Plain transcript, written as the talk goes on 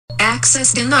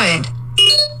Access denied.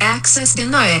 Access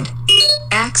denied.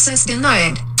 Access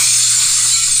denied.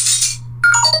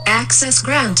 Access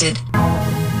granted.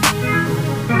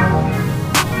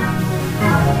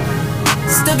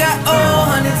 Still got old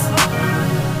hundreds.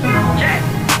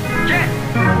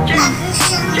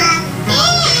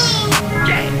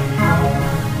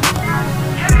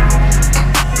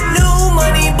 New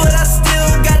money, but I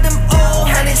still got them old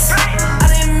hundreds. I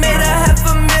done made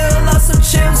 $500,000, lost some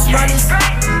chimps runners.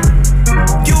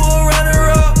 You a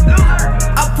runner up.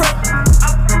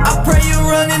 I pray you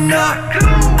running up.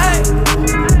 Ay,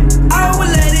 I will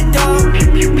let it down.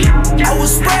 I will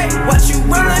spray, watch you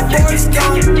run like Forrest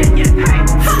Gump.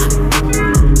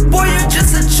 Boy, you're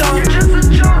just a chump.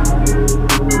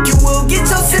 You will get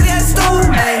your silly ass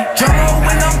stoned. Ay, drum roll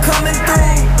when I'm coming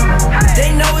through.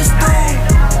 They know it's through.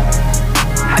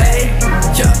 Ay,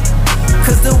 yeah.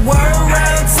 Cause the word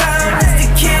around town is the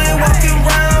kid walking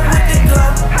around with the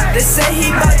glow. They say he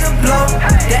bout to blow.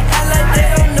 They act like they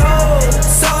don't know.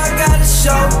 So I gotta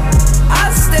show.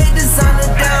 I stay designer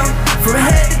down from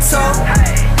head to toe.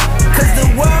 Cause the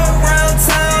world around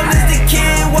town is the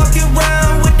kid walking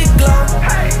around with the glow.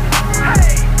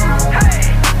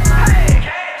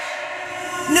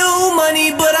 New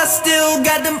money, but I still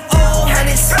got them old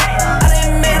hundreds. I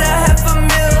done made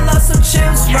 $500,000, lost some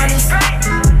chimps runners.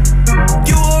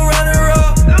 You a runner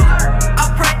up.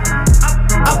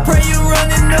 I pray you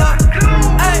running up.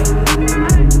 Ay,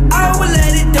 I will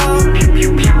let it down.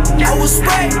 I will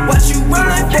spray, watch you run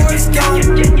like Forrest Gump.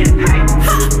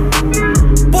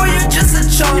 Boy, you're just a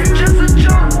chump.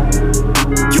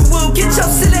 You will get your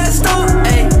silly ass stoned.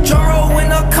 Ay, drum roll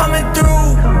when I'm coming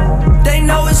through. They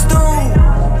know it's through.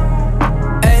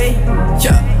 Ay,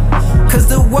 yeah. Cause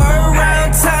the word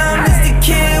around town is the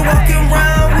kid walking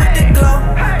around with the glow.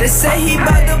 They say he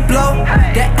bout to blow.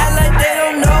 They act like they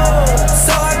don't know.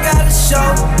 So I gotta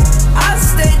show. I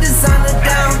stay designer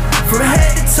down from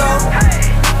head to toe.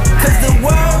 Cause the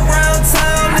world around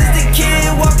town is the kid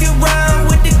walking around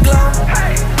with the glow.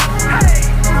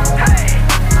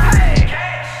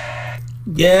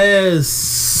 Yes,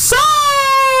 sir!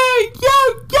 Yo!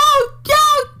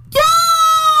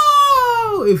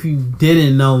 If you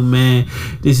didn't know, man,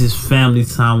 this is Family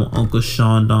Time with Uncle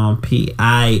Sean Don P.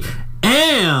 I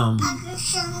am,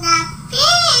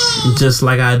 just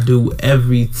like I do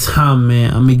every time,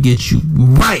 man, I'm gonna get you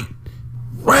right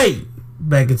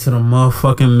back into the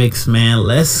motherfucking mix, man.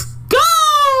 Let's go!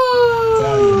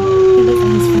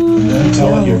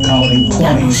 Tell her you're counting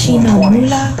 20.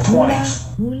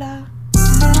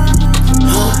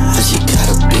 She got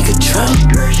a bigger truck.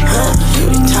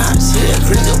 Every time say that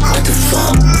nigga, what the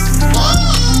fuck?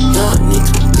 No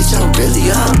nigga, bitch, I'm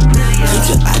really up.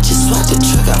 Nigga, I just swapped the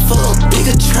truck out for a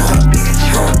bigger truck.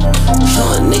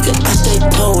 Young nigga, I stay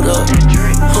pulled up.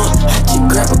 I just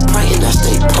grab a pint and I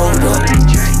stay pulled up.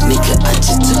 Nigga, I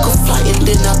just took a flight and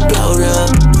then I blowed up.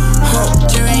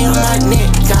 Jury on my neck,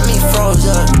 got me froze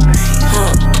up.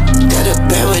 Got a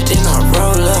barrel, then I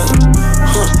roll up.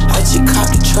 I just caught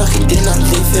the truck and then I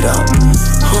lift it up.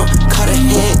 Caught a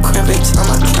hand cramp every time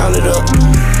I count it up.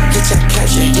 Bitch, I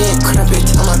catch a hand cramp every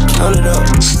time I count it up.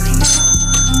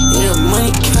 Need a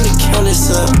money counter, count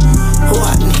this up. Oh,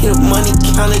 I need a money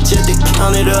counter just to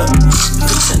count it up.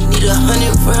 Bitch, I need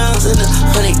 100 rounds and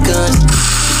 100 guns.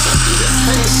 Bitch, I need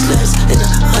 100 slugs and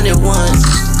 100 ones.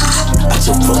 I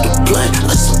just rolled a blunt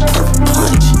like some purple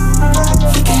punch.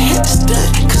 Nigga had to stun,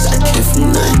 cause I came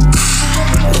from none.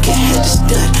 Nigga had to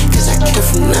stun, cause I came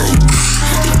from none.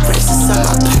 These braces on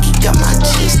my pocket got my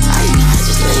jeans tight. I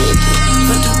just landed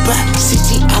from Dubai,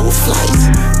 16-hour flights.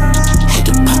 Had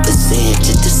to pop a Zen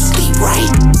just to sleep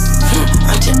right.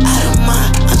 I'm just out of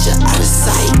mind, I'm just out of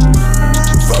sight.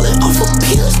 Rolling off a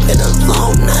pill, it's been a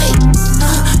long night.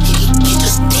 He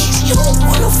just sticks, you don't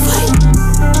wanna fight.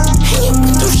 Hanging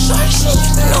with them sharks and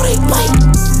you know they bite.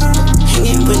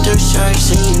 Hanging with them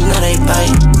sharks and you know they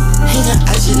bite. Hanging,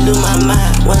 I just lose my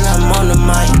mind when I'm on the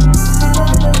mic.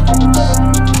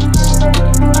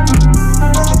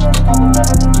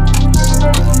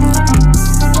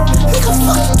 Nigga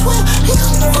fuck 12, nigga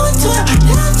I'm on 12,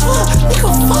 then I'm 12. Nigga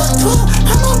fuck 12,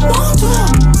 I'm on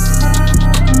 12.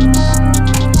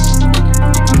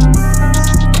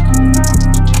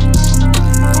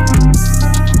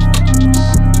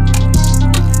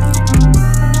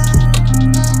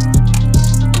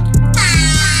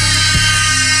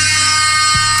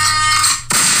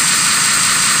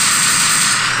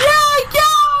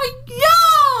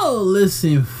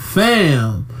 Listen,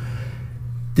 fam,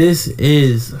 this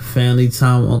is Family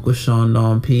Time with Uncle Sean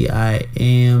Don P. I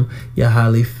am your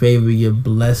highly favored, your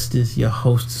blessedest, your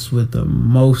hostess with the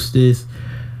mostest.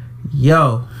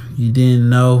 Yo, you didn't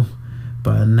know,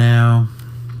 by now.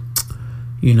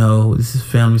 You know, this is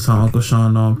Family Time, Uncle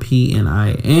Sean on P, and I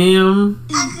am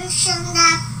Uncle Sean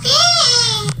on P.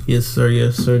 Yes sir,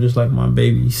 just like my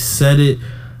baby said it.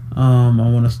 I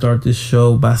want to start this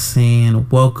show by saying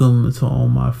welcome to all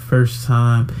my first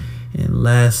time and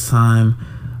last time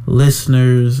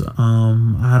listeners.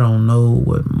 I don't know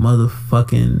what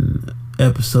motherfucking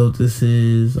episode this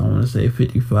is. I want to say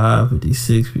 55,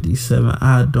 56, 57.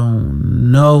 I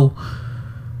don't know.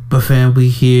 But fam, we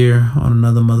here on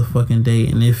another motherfucking day.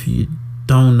 And if you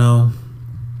don't know,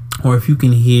 or if you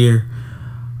can hear,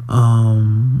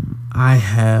 I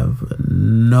have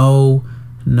no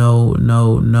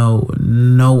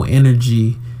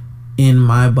energy in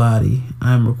my body.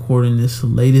 I'm recording this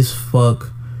late as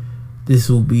fuck. This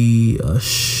will be a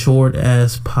short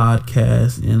ass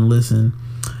podcast, and listen,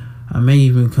 I may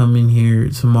even come in here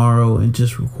tomorrow and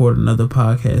just record another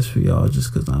podcast for y'all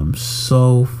just because I'm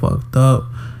so fucked up.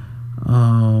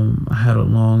 I had a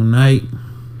long night.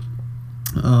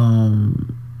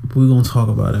 We're gonna talk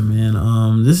about it,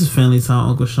 man. This is Family Time,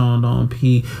 Uncle Sean Don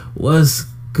P. What's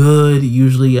good?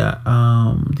 Usually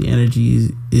the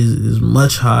energy is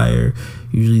much higher.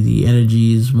 Usually the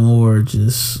energy is more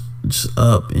just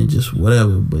up and just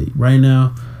whatever. But right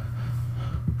now,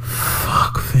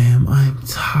 fuck fam, I'm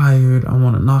tired. I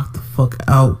want to knock the fuck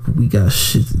out, but we got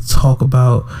shit to talk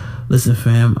about. Listen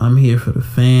fam, I'm here for the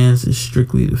fans. It's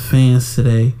strictly the fans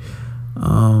today.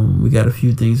 We got a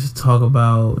few things to talk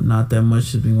about. Not that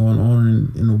much has been going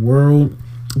on in the world,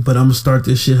 but I'm gonna start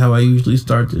this shit how I usually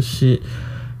start this shit.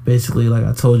 Basically, like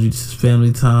I told you, this is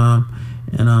family time,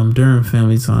 and during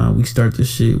family time, we start this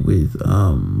shit with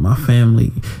my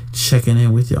family checking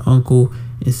in with your uncle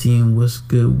and seeing what's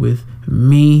good with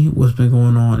me, what's been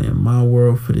going on in my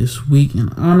world for this week.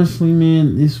 And honestly,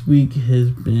 man, this week has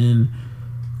been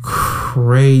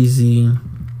crazy.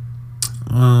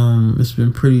 It's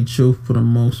been pretty chill for the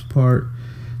most part.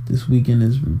 This weekend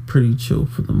has been pretty chill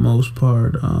for the most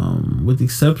part, with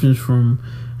exceptions from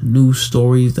news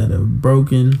stories that have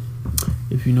broken.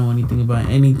 If you know anything about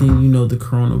anything, you know the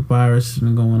coronavirus has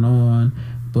been going on.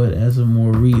 But as of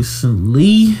more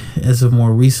recently,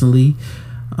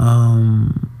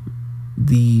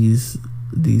 these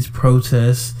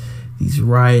protests, these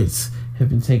riots have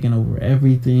been taking over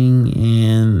everything,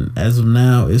 and as of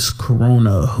now, it's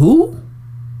Corona who?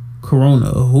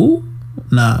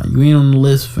 Nah, you ain't on the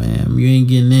list, fam. You ain't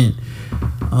getting in.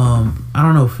 I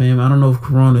don't know, fam. I don't know if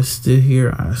Corona's still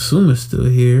here. I assume it's still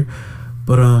here.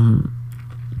 But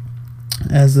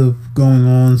as of going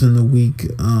ons in the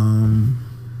week,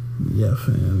 yeah,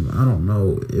 fam, I don't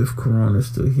know if Corona's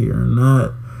still here or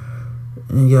not.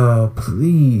 And y'all,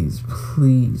 please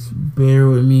bear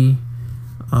with me.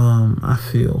 I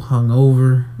feel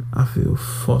hungover. I feel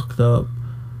fucked up.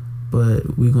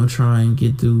 But we're gonna try and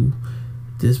get through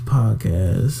this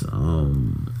podcast.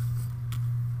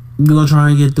 We're gonna try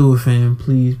and get through it, fam.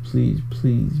 Please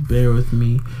bear with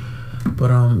me.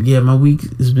 But yeah, my week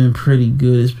has been pretty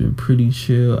good. It's been pretty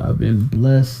chill. I've been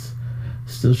blessed.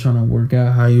 Still trying to work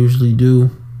out how I usually do.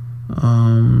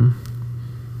 Trying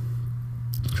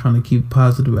to keep a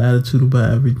positive attitude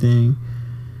about everything.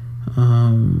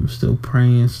 Still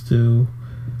praying, still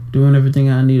doing everything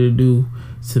I need to do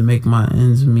to make my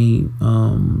ends meet.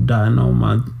 Dotting on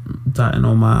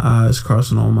my I's,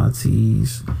 crossing all my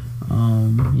T's.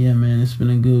 Yeah, man, it's been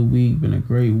a good week, been a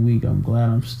great week. I'm glad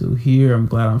I'm still here. I'm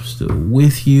glad I'm still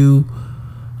with you.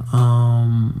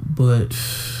 But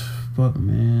fuck,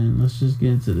 man, let's just get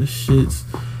into the shits,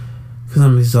 cause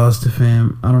I'm exhausted,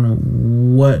 fam. I don't know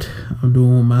what I'm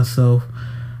doing with myself.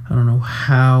 I don't know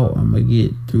how I'm gonna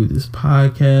get through this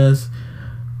podcast,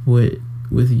 but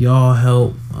with y'all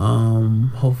help,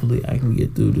 hopefully I can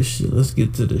get through this shit. Let's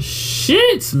get to the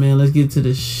shits, man.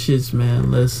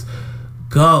 Let's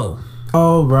go.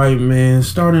 All right, man.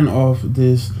 Starting off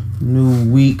this new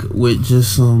week with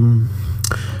just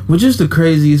the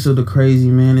craziest of the crazy,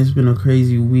 man. It's been a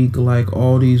crazy week, like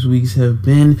all these weeks have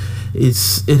been.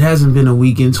 It hasn't been a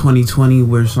week in 2020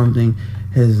 where something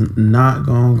has not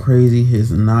gone crazy,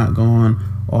 has not gone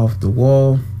off the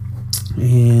wall.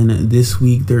 And this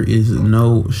week there is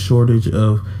no shortage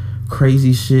of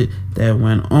crazy shit that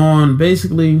went on.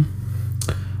 Basically,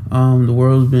 the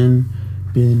world's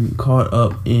been caught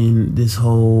up in this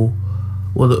whole,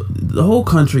 well, the whole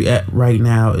country right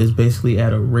now is basically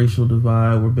at a racial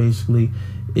divide where basically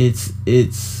it's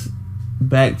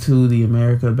back to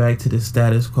back to the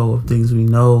status quo of things we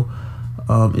know.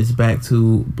 It's back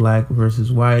to black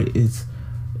versus white. It's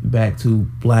back to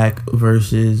black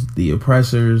versus the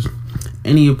oppressors,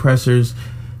 any oppressors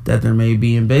that there may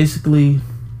be. And basically,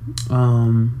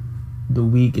 the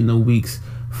week and the weeks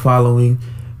following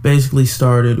basically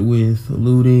started with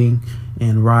looting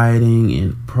and rioting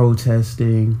and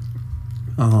protesting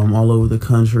all over the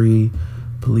country.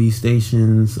 Police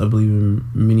stations, I believe in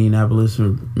Minneapolis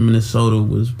or Minnesota,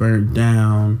 was burnt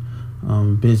down.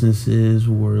 Businesses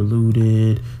were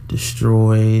looted,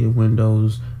 destroyed,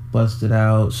 windows busted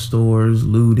out, stores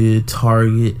looted,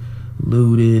 Target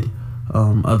looted.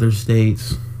 Other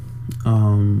states,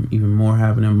 even more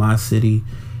happened in my city.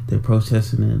 They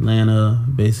protested in Atlanta,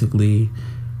 basically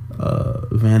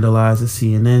vandalized the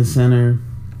CNN Center,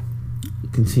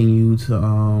 continued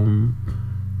to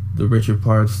the richer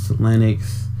parts, to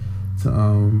Lenox,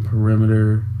 to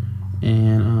Perimeter,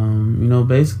 and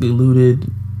basically looted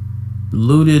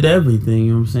everything.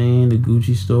 You know what I'm saying? The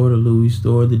Gucci store, the Louis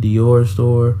store, the Dior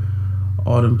store,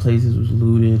 all them places was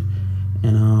looted.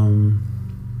 And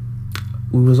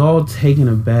we was all taken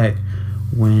aback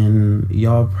when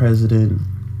y'all President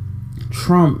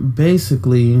Trump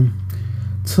basically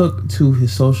took to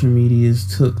his social medias,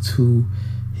 took to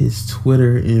his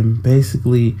Twitter, and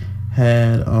basically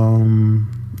had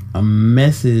a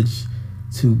message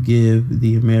to give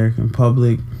the American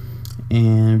public,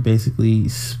 and basically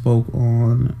spoke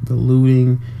on the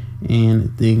looting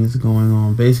and things going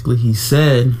on. Basically, he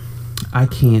said, "I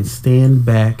can't stand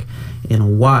back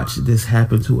and watch this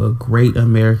happen to a great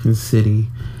American city.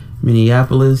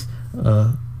 Minneapolis,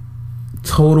 a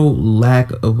total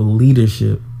lack of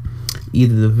leadership.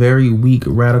 Either the very weak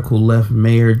radical left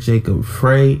mayor Jacob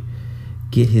Frey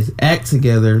get his act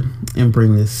together and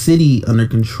bring the city under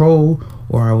control,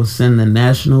 or I will send the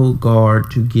National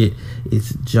Guard to get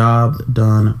its job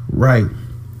done right."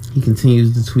 He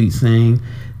continues to tweet saying,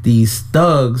 "These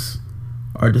thugs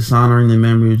are dishonoring the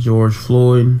memory of George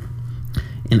Floyd,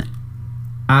 and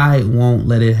I won't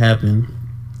let it happen."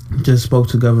 Just spoke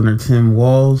to Governor Tim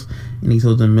Walz, and he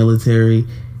told the military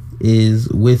is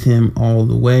with him all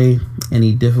the way.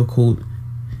 Any difficulty,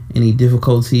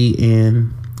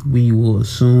 and we will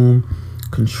assume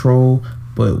control.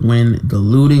 But when the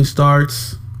looting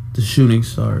starts, the shooting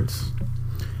starts.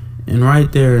 And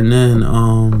right there and then,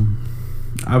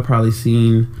 I've probably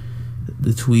seen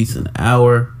the tweets an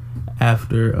hour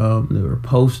after they were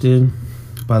posted.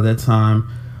 By that time,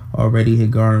 already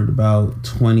had garnered about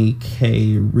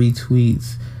 20k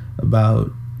retweets,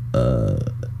 about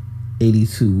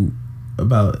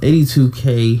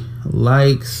 82k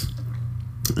likes,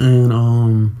 and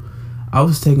I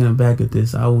was taken aback at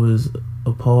this. I was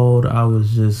appalled. I was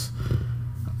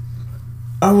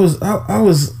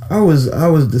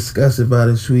disgusted by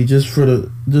this tweet, just for the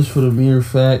mere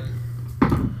fact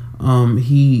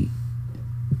he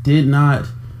did not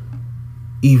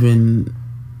even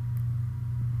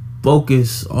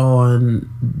focus on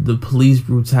the police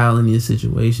brutality in the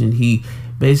situation. He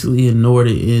basically ignored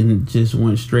it and just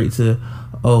went straight to,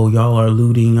 "Oh, y'all are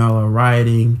looting, y'all are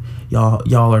rioting,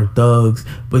 y'all are thugs."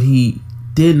 But he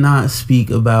did not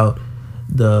speak about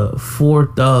the 4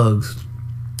 thugs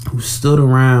who stood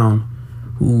around,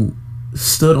 who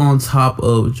stood on top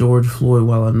of George Floyd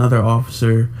while another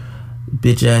officer,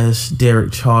 bitch ass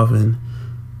Derek Chauvin,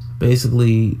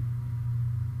 basically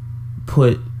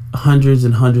put hundreds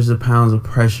and hundreds of pounds of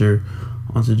pressure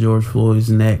onto George Floyd's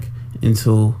neck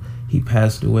until he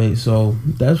passed away. So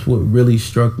that's what really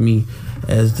struck me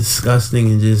as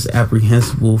disgusting and just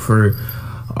apprehensible for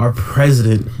our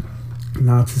president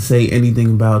not to say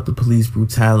anything about the police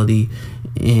brutality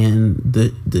and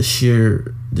the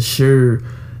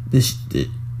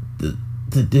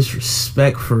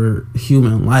disrespect for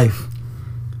human life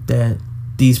that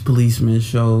these policemen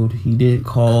showed. He didn't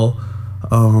call,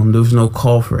 there was no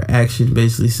call for action,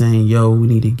 basically saying, "Yo, we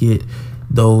need to get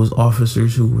those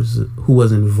officers who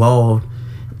was involved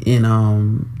in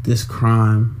this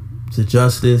crime to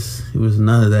justice." It was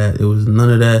none of that. It was none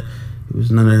of that. It was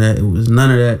none of that. It was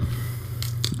none of that.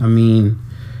 I mean,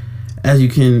 as you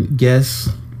can guess,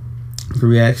 the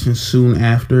reaction soon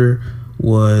after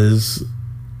was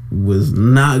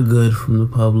not good from the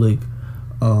public.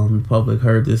 The public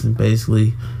heard this and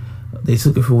basically they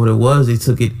took it for what it was. They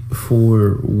took it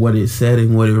for what it said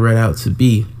and what it read out to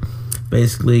be.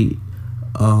 Basically,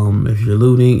 if you're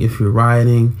looting, if you're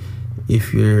rioting,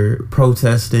 if you're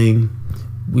protesting,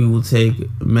 we will take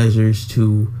measures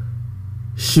to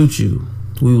shoot you.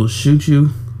 We will shoot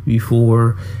you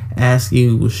before asking.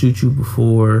 We will shoot you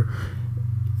before.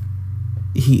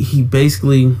 He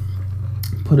basically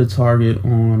put a target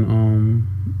on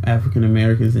African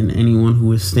Americans and anyone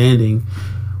who is standing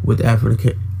with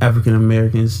African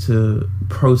Americans to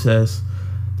protest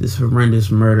this horrendous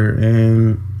murder.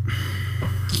 And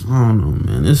I don't know,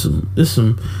 man. It's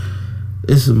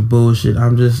some bullshit.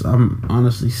 I'm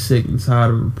honestly sick and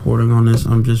tired of reporting on this.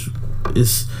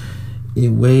 it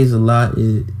weighs a lot.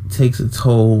 It takes a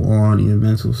toll on your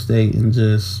mental state, and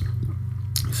just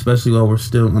especially while we're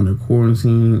still under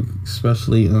quarantine,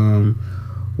 especially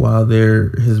while there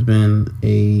has been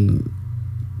a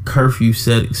curfew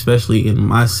set, especially in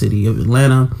my city of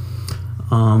Atlanta.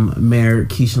 Mayor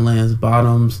Keisha Lance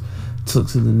Bottoms took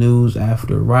to the news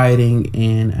after rioting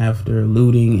and after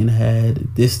looting, and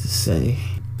had this to say.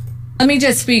 Let me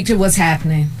just speak to what's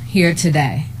happening here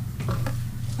today.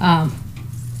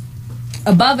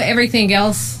 Above everything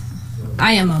else,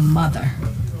 I am a mother.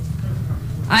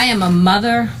 I am a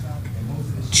mother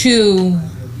to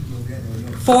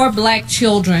 4 black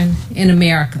children in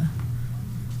America,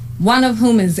 one of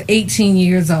whom is 18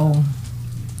 years old.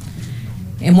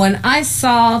 And when I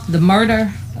saw the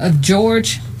murder of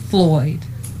George Floyd,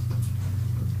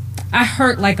 I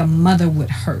hurt like a mother would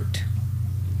hurt.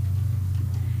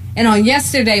 And on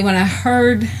yesterday, when I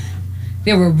heard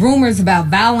there were rumors about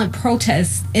violent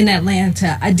protests in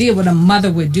Atlanta, I did what a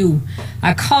mother would do.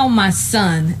 I called my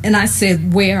son and I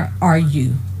said, "Where are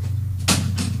you?"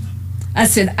 I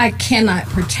said, "I cannot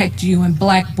protect you, and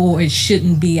black boys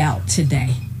shouldn't be out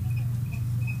today.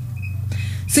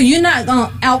 So you're not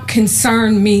gonna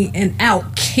out-concern me and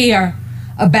out-care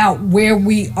about where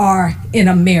we are in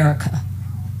America."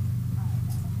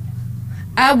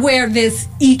 I wear this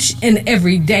each and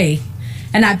every day,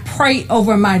 and I pray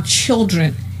over my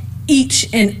children each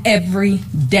and every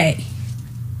day.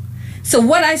 So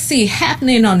what I see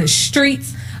happening on the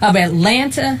streets of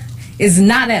Atlanta is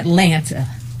not Atlanta.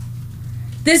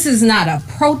 This is not a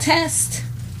protest.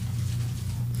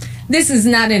 This is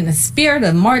not in the spirit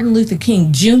of Martin Luther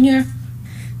King Jr.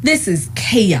 This is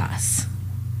chaos.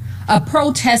 A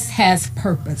protest has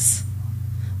purpose.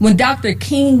 When Dr.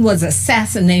 King was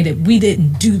assassinated, we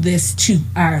didn't do this to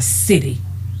our city.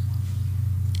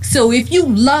 So if you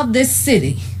love this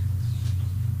city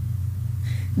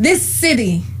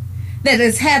that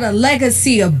has had a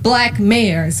legacy of black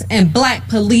mayors and black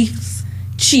police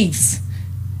chiefs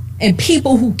and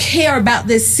people who care about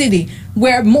this city,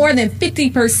 where more than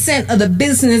 50% of the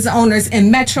business owners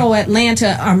in Metro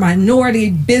Atlanta are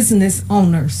minority business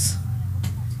owners.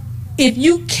 If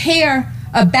you care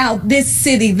about this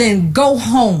city, then go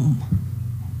home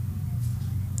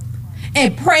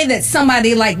and pray that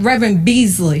somebody like Reverend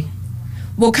Beasley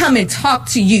will come and talk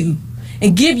to you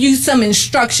and give you some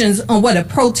instructions on what a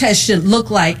protest should look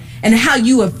like and how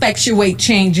you effectuate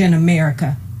change in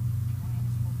America.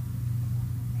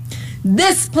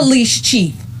 This police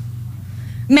chief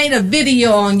made a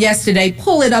video on yesterday,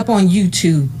 pull it up on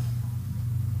YouTube,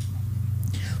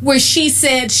 where she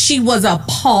said she was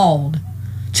appalled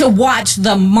to watch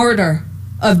the murder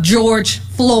of George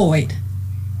Floyd.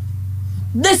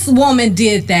 This woman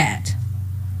did that.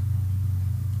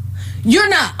 You're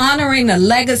not honoring the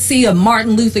legacy of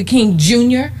Martin Luther King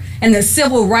Jr. and the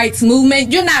civil rights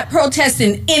movement. You're not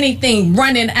protesting anything,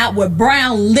 running out with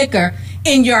brown liquor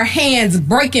in your hands,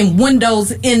 breaking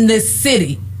windows in this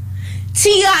city.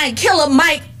 T.I. and Killer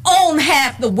Mike own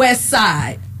half the West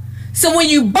Side. So when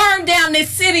you burn down this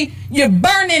city, you're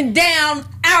burning down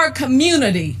our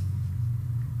community.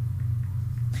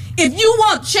 If you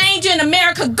want change in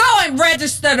America, go and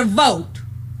register to vote.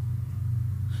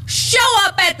 Show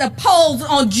up at the polls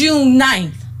on June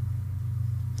 9th.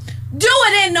 Do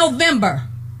it in November.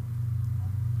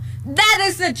 That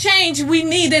is the change we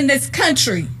need in this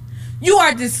country. You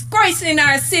are disgracing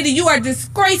our city. You are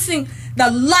disgracing the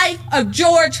life of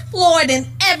George Floyd and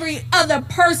every other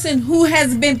person who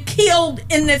has been killed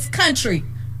in this country.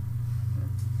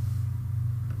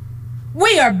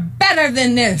 We are better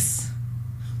than this.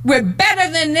 We're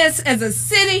better than this as a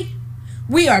city.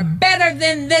 We are better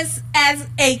than this as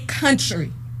a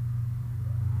country.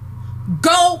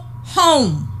 Go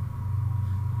home.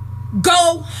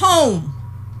 Go home.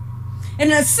 In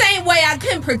the same way I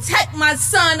couldn't protect my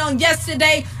son on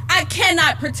yesterday, I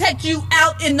cannot protect you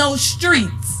out in those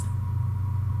streets.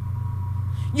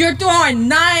 You're throwing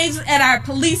knives at our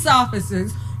police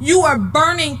officers. You are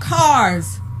burning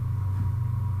cars.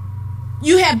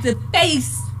 You have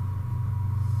defaced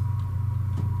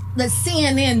the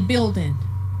CNN building.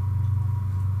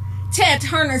 Ted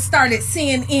Turner started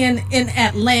CNN in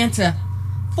Atlanta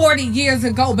 40 years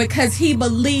ago because he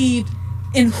believed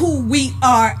in who we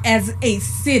are as a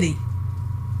city.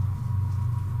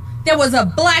 There was a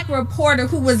black reporter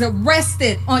who was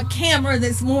arrested on camera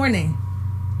this morning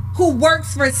who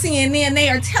works for CNN. They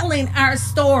are telling our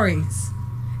stories,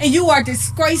 and you are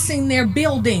disgracing their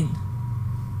building.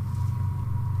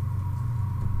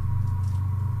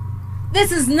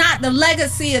 This is not the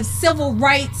legacy of civil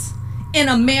rights in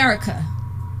America.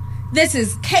 This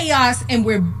is chaos, and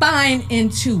we're buying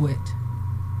into it.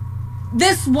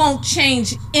 this won't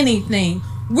change anything.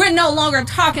 We're no longer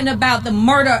talking about the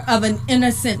murder of an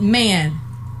innocent man.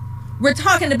 We're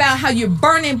talking about how you're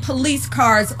burning police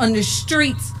cars on the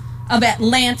streets of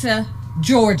Atlanta,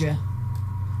 Georgia.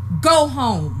 Go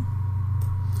home.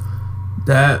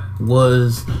 That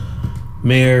was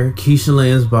Mayor Keisha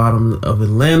Lance Bottoms of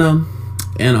Atlanta,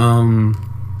 and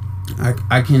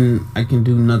I can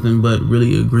do nothing but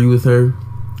really agree with her,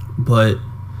 but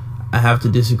I have to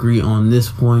disagree on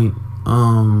this point.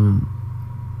 When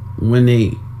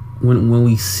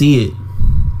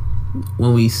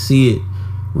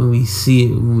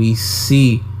we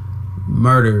see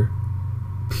murder,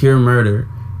 pure murder,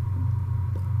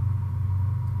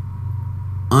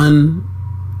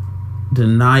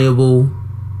 undeniable,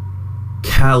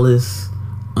 callous,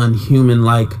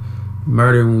 unhuman-like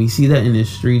murder, when we see that in the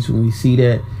streets, when we see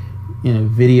that in a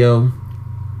video,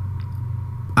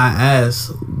 I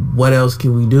ask, what else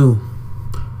can we do?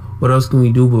 What else can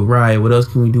we do but riot? What else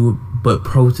can we do but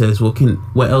protest?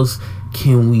 What else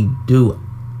can we do?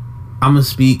 I'm gonna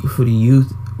speak for the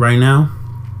youth right now.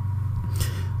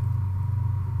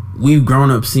 We've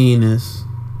grown up seeing this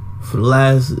for the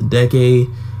last decade.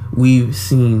 We've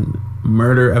seen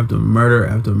murder after murder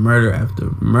after murder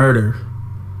after murder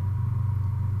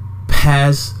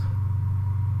pass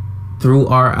through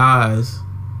our eyes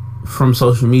from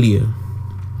social media.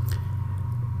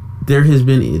 There has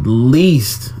been at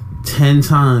least 10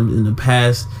 times in the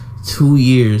past 2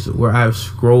 years where I've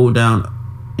scrolled down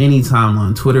any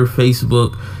timeline, Twitter,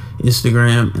 Facebook,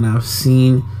 Instagram, and I've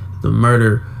seen the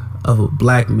murder of a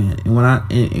black man. And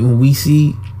when we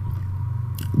see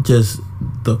just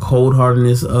the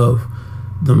cold-heartedness of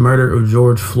the murder of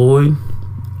George Floyd,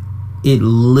 it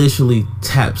literally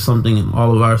taps something in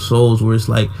all of our souls where it's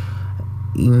like,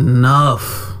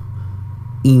 enough,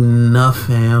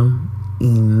 fam,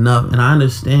 enough. And I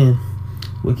understand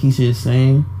what Keisha is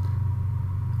saying.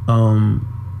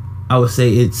 I would say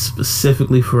it's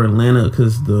specifically for Atlanta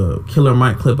because the Killer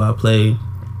Mike clip I played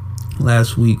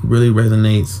last week really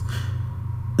resonates.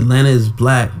 Atlanta is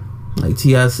black. Like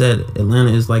T.I. said,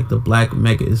 Atlanta is like the black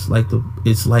Mecca. It's like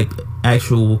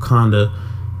actual Wakanda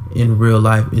in real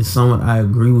life. And somewhat I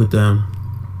agree with them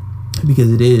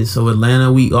because it is. So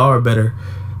Atlanta, we are better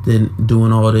than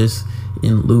doing all this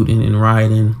and looting and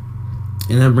rioting.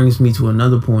 And that brings me to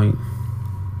another point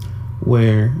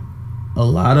where a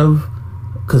lot of,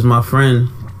 because my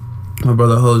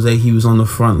brother Jose, he was on the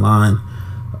front line.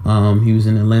 He was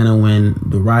in Atlanta when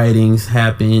the riotings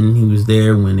happened. He was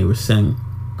there when they were setting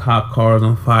cop cars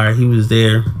on fire. He was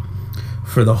there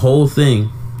for the whole thing.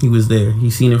 He was there.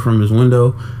 He seen it from his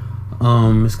window,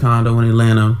 his condo in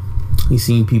Atlanta. He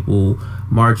seen people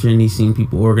marching. He seen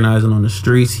people organizing on the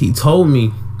streets. He told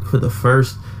me for the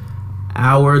first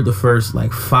hour, the first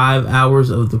like 5 hours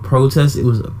of the protest, it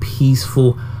was a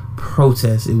peaceful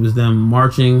protest. It was them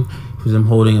marching. It was them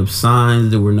holding up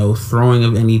signs. There were no throwing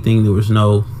of anything. There was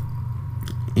no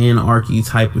anarchy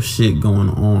type of shit going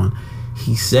on.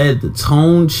 He said the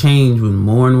tone changed when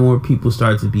more and more people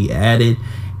started to be added,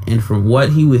 and from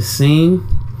what he was seeing,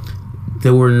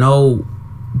 there were no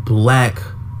black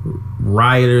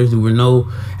rioters.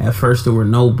 At first there were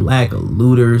no black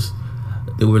looters.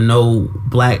 There were no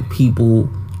black people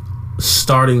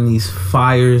starting these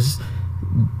fires.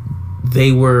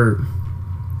 They were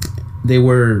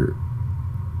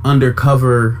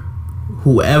undercover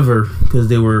whoever, because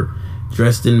they were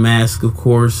dressed in masks, of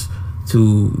course,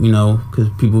 because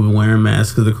people have been wearing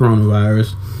masks of the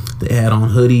coronavirus. They had on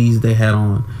hoodies. They had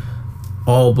on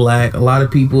all black. A lot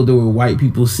of people, there were white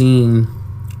people seen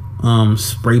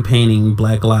spray painting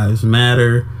Black Lives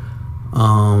Matter.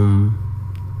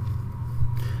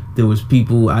 There was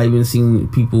people, I even seen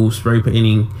people spray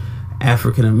painting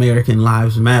African American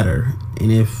Lives Matter.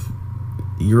 And if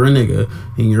you're a nigga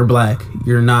and you're black,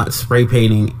 you're not spray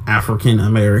painting African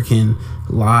American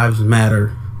Lives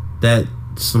Matter. That's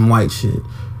some white shit.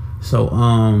 So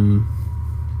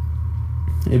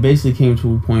it basically came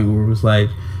to a point where it was like,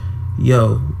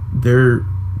 yo, there are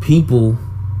people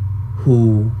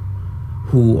who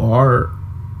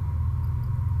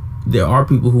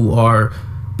are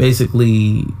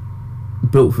basically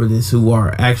built for this, who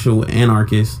are actual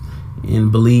anarchists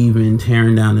and believe in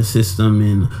tearing down the system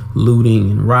and looting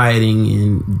and rioting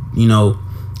and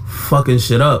fucking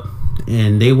shit up.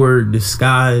 And they were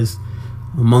disguised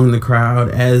among the crowd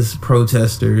as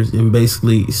protesters and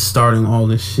basically starting all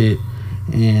this shit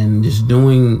and just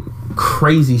doing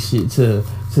crazy shit to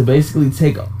basically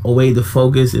take away the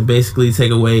focus and basically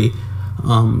take away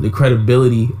the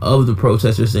credibility of the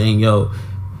protesters, saying, yo,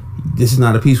 this is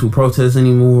not a peaceful protest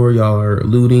anymore. Y'all are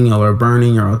looting, y'all are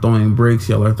burning, y'all are throwing bricks,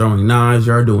 y'all are throwing knives,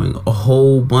 y'all are doing a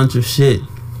whole bunch of shit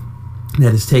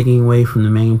that is taking away from the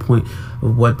main point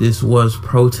of what this was,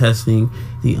 protesting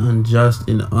the unjust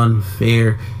and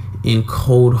unfair and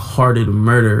cold-hearted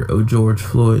murder of George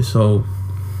Floyd. So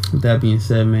with that being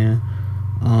said, man,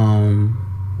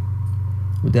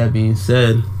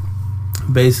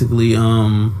 basically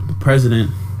the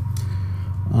president,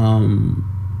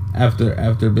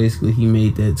 after basically he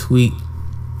made that tweet,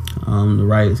 the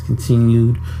riots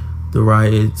continued. The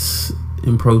riots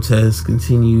and protests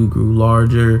continued, grew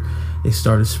larger. They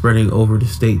started spreading over the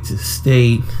state to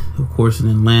state, of course in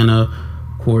Atlanta,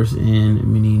 of course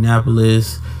in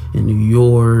Minneapolis, in New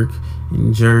York,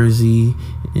 in Jersey,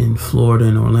 in Florida,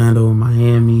 in Orlando, in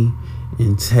Miami,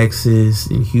 in Texas,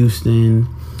 in Houston,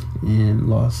 in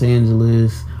Los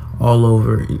Angeles, all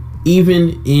over. And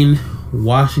even in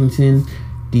Washington,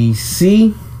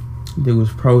 D.C., there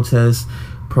was protests.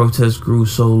 Protests grew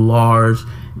so large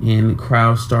and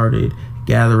crowds started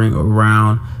gathering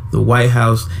around the White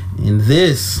House. And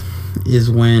this is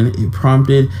when it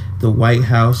prompted the White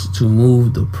House to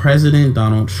move the president,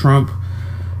 Donald Trump,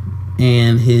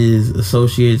 and his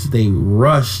associates. They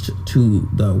rushed to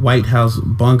the White House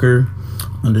bunker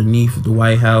underneath the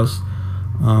White House,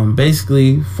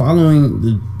 basically following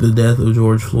the death of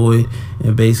George Floyd,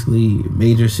 and basically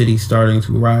major cities starting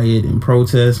to riot and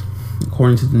protest.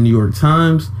 According to the New York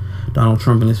Times, Donald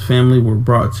Trump and his family were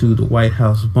brought to the White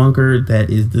House bunker that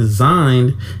is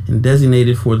designed and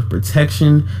designated for the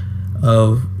protection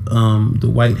of the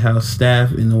White House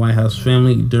staff and the White House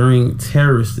family during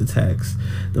terrorist attacks.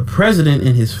 The president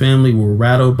and his family were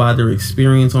rattled by their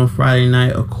experience on Friday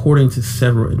night, according to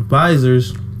several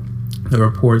advisors. The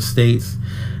report states,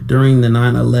 during the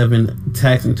 9/11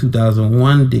 attacks in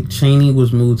 2001, Dick Cheney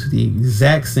was moved to the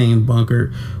exact same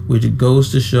bunker, which goes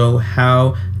to show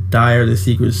how dire the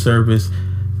Secret Service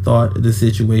thought the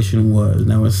situation was.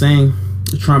 Now, it's saying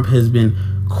Trump has been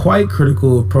quite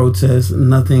critical of protests,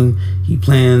 nothing he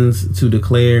plans to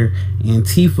declare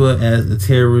Antifa as a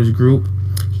terrorist group.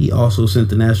 He also sent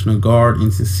the National Guard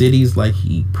into cities like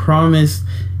he promised,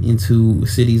 into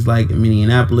cities like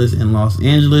Minneapolis and Los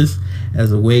Angeles,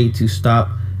 as a way to stop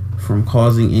from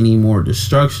causing any more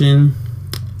destruction.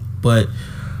 But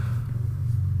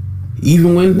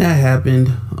even when that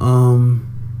happened,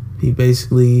 he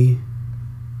basically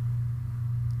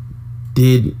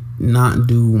did not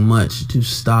do much to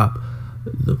stop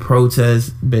the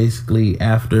protest. Basically,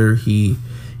 after he,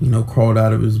 crawled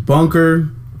out of his bunker,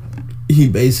 he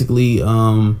basically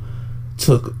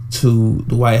took to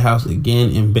the White House again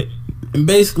and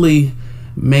basically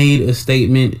made a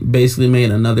statement, made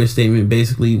another statement,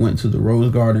 basically went to the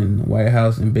Rose Garden in the White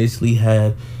House and basically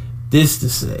had this to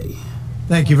say.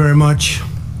 Thank you very much.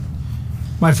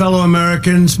 My fellow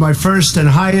Americans, my first and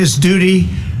highest duty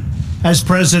as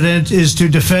president is to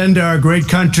defend our great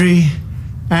country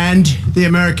and the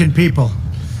American people.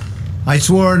 I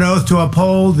swore an oath to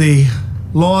uphold the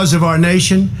laws of our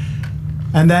nation,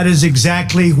 and that is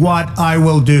exactly what I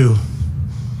will do.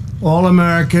 All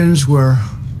Americans were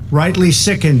rightly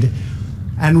sickened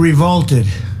and revolted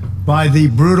by the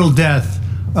brutal death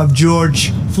of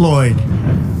George Floyd.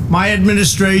 My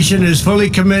administration is fully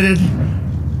committed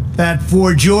that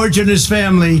for George and his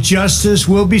family, justice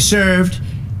will be served.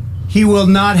 He will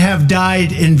not have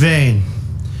died in vain.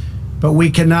 But we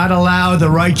cannot allow the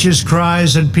righteous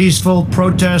cries and peaceful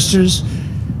protesters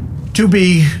to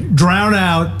be drowned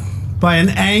out by an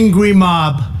angry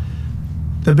mob.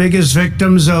 The biggest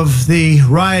victims of the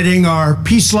rioting are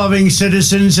peace-loving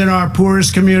citizens in our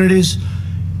poorest communities.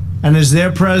 And as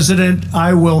their president,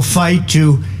 I will fight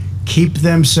to keep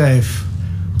them safe.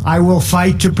 I will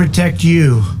fight to protect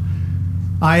you.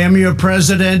 I am your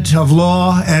president of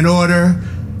law and order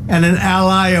and an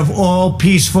ally of all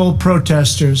peaceful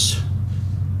protesters.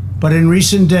 But in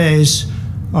recent days,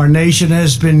 our nation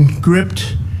has been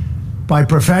gripped by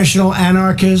professional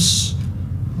anarchists,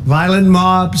 violent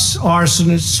mobs,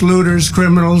 arsonists, looters,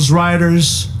 criminals,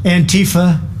 rioters,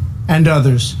 Antifa, and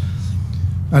others.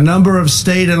 A number of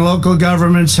state and local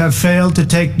governments have failed to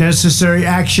take necessary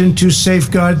action to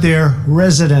safeguard their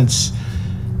residents.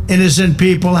 Innocent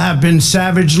people have been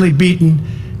savagely beaten,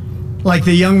 like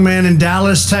the young man in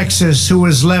Dallas, Texas, who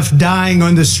was left dying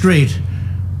on the street,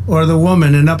 or the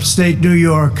woman in upstate New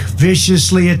York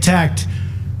viciously attacked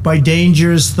by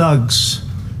dangerous thugs.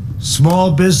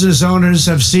 Small business owners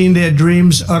have seen their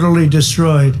dreams utterly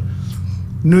destroyed.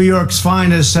 New York's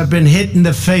finest have been hit in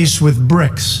the face with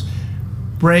bricks.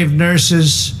 Brave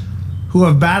nurses who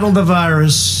have battled the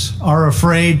virus are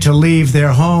afraid to leave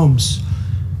their homes.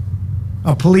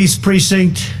 A police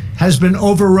precinct has been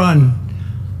overrun.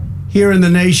 Here in the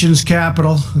nation's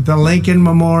capital, the Lincoln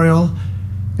Memorial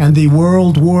and the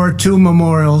World War II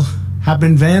Memorial have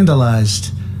been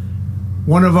vandalized.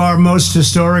 One of our most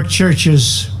historic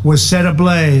churches was set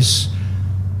ablaze.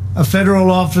 A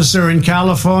federal officer in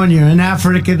California, an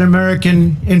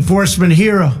African-American enforcement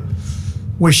hero,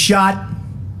 was shot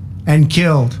and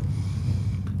killed.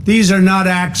 These are not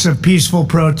acts of peaceful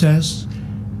protest.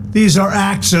 These are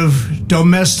acts of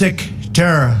domestic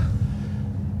terror.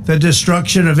 The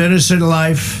destruction of innocent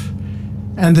life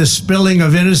and the spilling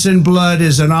of innocent blood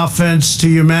is an offense to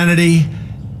humanity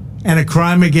and a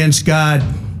crime against God.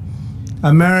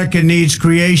 America needs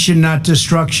creation, not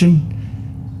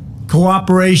destruction.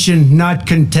 Cooperation, not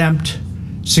contempt.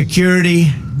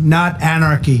 Security, not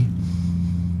anarchy.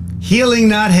 Healing,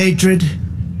 not hatred.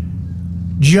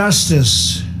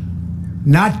 Justice,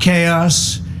 not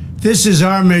chaos. This is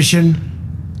our mission,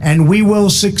 and we will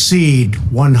succeed.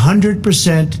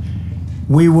 100%,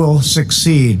 we will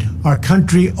succeed. Our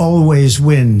country always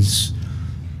wins.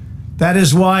 That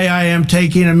is why I am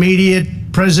taking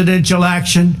immediate presidential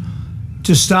action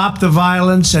to stop the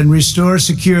violence and restore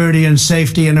security and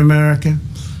safety in America.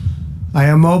 I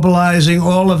am mobilizing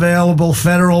all available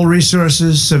federal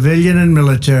resources, civilian and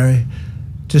military,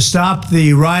 to stop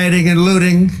the rioting and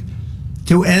looting,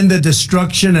 to end the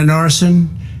destruction and arson,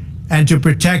 and to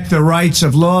protect the rights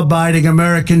of law-abiding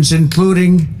Americans,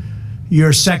 including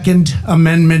your Second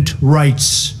Amendment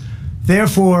rights.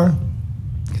 Therefore,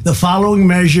 the following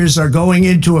measures are going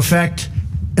into effect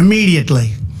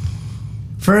immediately.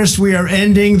 First, we are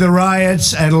ending the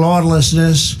riots and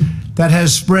lawlessness that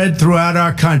has spread throughout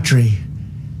our country.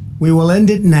 We will end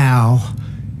it now.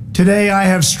 Today, I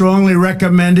have strongly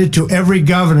recommended to every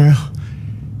governor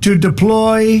to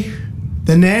deploy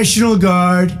the National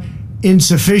Guard in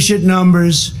sufficient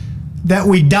numbers that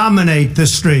we dominate the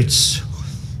streets.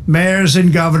 Mayors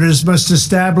and governors must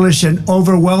establish an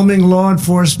overwhelming law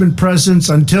enforcement presence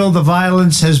until the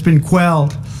violence has been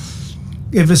quelled.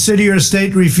 If a city or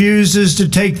state refuses to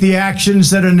take the actions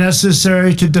that are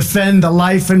necessary to defend the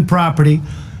life and property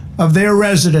of their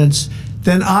residents,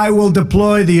 then I will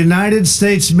deploy the United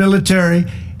States military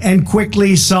and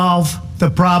quickly solve the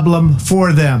problem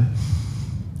for them.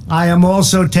 I am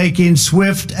also taking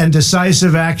swift and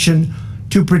decisive action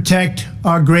to protect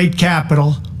our great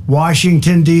capital,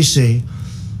 Washington, D.C.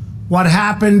 What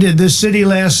happened in this city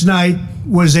last night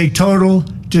was a total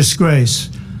disgrace.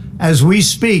 As we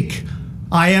speak,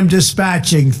 I am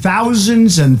dispatching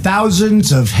thousands and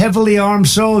thousands of heavily armed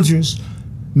soldiers,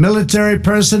 military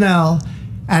personnel,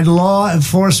 and law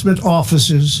enforcement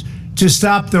officers to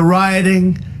stop the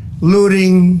rioting,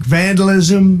 looting,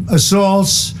 vandalism,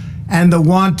 assaults, and the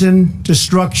wanton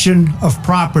destruction of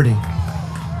property.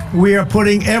 We are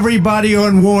putting everybody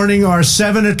on warning. Our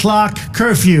 7 o'clock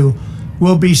curfew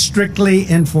will be strictly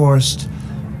enforced.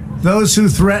 Those who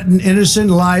threaten innocent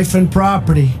life and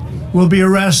property will be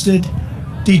arrested,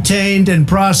 detained, and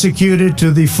prosecuted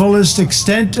to the fullest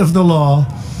extent of the law.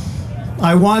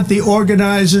 I want the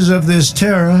organizers of this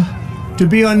terror to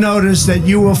be on notice that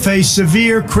you will face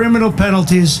severe criminal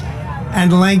penalties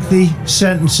and lengthy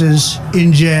sentences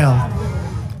in jail.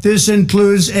 This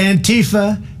includes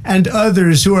Antifa and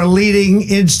others who are leading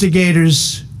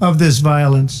instigators of this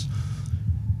violence.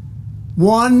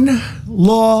 One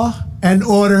law and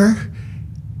order,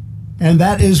 and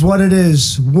that is what it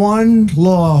is. One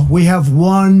law. We have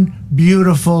one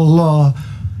beautiful law.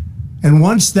 And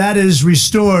once that is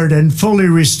restored and fully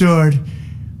restored,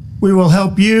 we will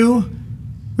help you,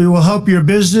 we will help your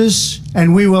business,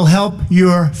 and we will help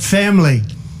your family.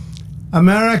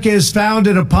 America is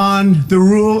founded upon the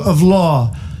rule of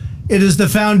law. It is the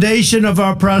foundation of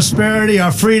our prosperity,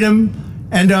 our freedom,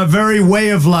 and our very way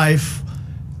of life.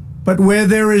 But where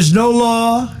there is no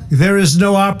law, there is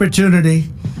no opportunity.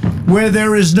 Where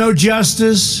there is no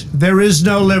justice, there is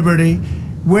no liberty.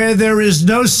 Where there is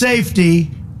no safety,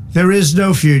 there is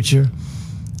no future.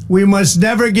 We must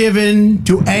never give in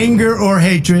to anger or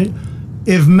hatred.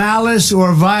 If malice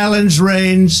or violence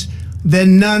reigns,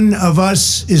 then none of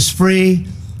us is free.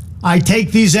 I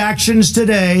take these actions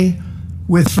today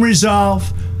with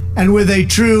resolve and with a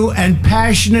true and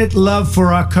passionate love for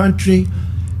our country.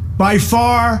 By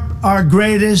far, our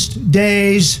greatest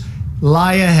days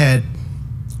lie ahead.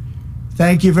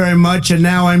 Thank you very much. And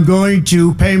now I'm going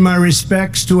to pay my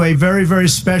respects to a very, very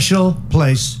special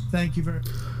place. Thank you very much.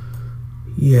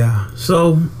 Yeah,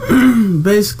 so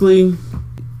basically,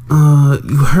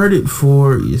 you heard it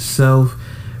for yourself.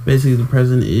 Basically, the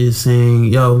president is saying,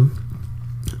 yo,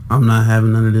 I'm not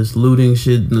having none of this looting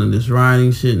shit, none of this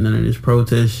rioting shit, none of this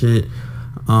protest shit.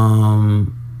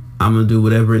 I'm gonna do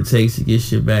whatever it takes to get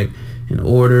shit back in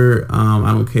order.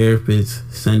 I don't care if it's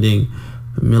sending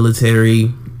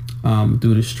military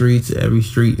through the streets, every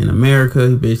street in America.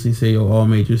 He basically say, yo, all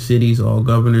major cities, all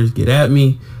governors, get at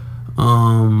me.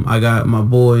 I got my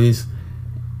boys,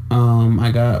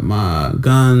 I got my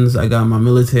guns, I got my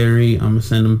military. I'm gonna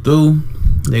send them through.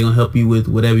 They're gonna help you with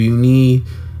whatever you need,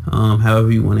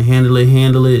 however you want to handle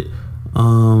it.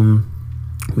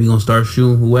 We gonna start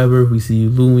shooting whoever. We see you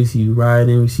looting, we see you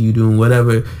riding, we see you doing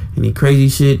whatever, any crazy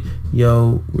shit,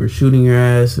 yo, we're shooting your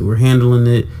ass, we're handling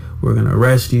it, we're gonna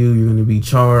arrest you, you're gonna be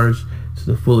charged to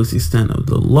the fullest extent of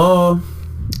the law.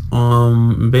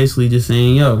 Basically just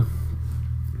saying yo.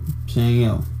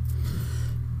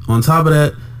 On top of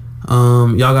that,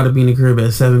 y'all gotta be in the crib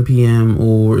at 7 p.m.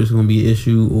 or it's gonna be an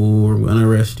issue, or we're gonna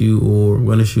arrest you, or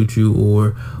we're gonna shoot you,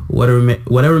 or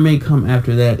whatever may come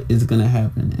after that is gonna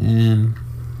happen. And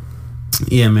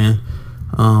yeah, man,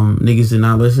 niggas did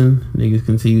not listen. Niggas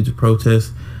continue to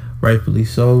protest, rightfully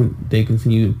so. They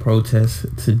continue to protest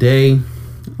today.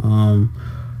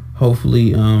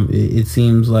 Hopefully, it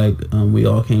seems like we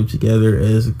all came together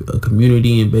as a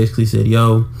community and basically said,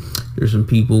 yo, there's some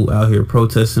people out here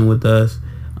protesting with us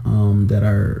that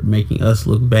are making us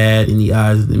look bad in the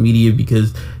eyes of the media,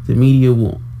 because the media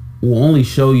will only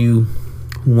show you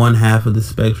one half of the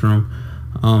spectrum.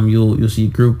 You'll see a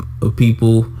group of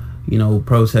people, you know,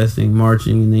 protesting,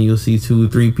 marching, and then you'll see 2 or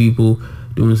 3 people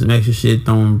doing some extra shit,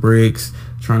 throwing bricks,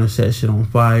 trying to set shit on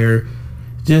fire,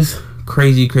 just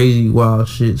crazy wild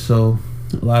shit. So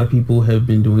a lot of people have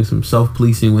been doing some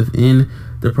self-policing within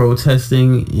the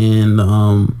protesting and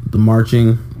the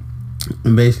marching,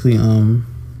 and basically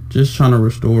just trying to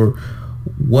restore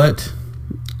what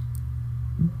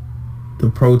the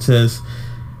protest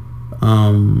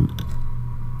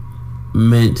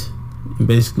meant,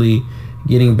 basically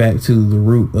getting back to the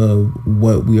root of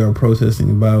what we are protesting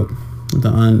about,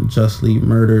 the unjustly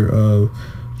murder of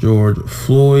George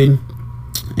Floyd.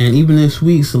 And even this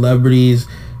week, celebrities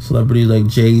like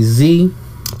Jay-Z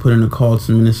put in a call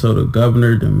to the Minnesota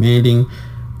governor demanding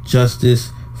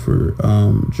justice for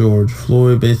George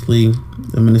Floyd. Basically,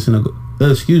 the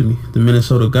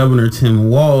Minnesota governor Tim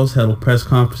Walz held a press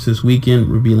conference this weekend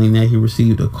revealing that he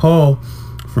received a call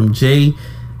from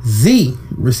Jay-Z,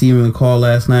 receiving a call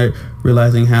last night,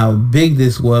 realizing how big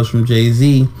this was from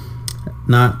Jay-Z,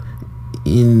 not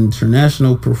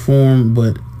international perform,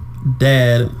 but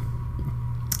dad.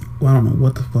 Well, I don't know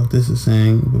what the fuck this is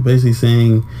saying, but basically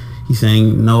he's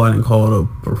saying, no, I didn't call it a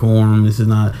perform. This is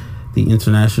not the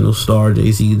international star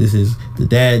Jay-Z. This is the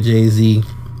dad Jay-Z.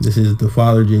 This is the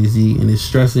father Jay-Z, and it's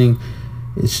stressing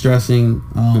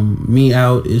me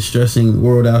out. It's stressing the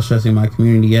world out, stressing my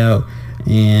community out,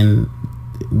 and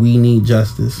we need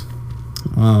justice.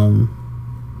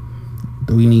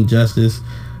 We need justice.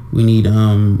 We need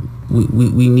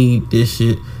we need this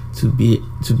shit to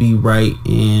be right,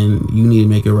 and you need to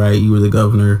make it right. You were the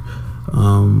governor.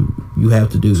 You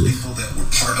have to do this. People that were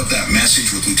part of that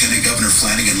message, with Lieutenant Governor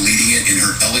Flanagan leading it in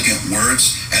her elegant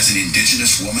words as an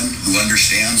indigenous woman who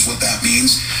understands what that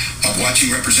means, of watching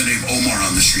Representative Omar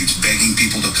on the streets begging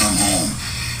people to come home,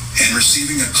 and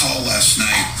receiving a call last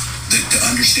night to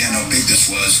understand how big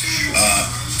this was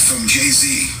from Jay-Z,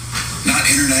 not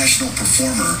international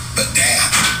performer, but dad,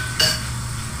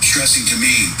 stressing to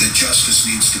me that justice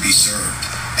needs to be served,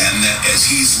 and that as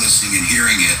he's listening and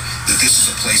hearing it, that this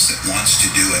is a place that wants to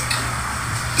do it,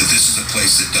 that this is a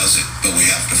place that does it, but we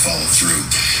have to follow through.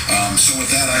 So with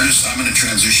that, I'm going to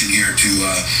transition here to,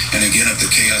 and again, of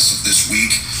the chaos of this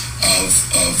week of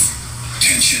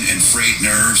tension and frayed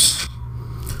nerves.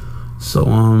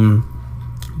 So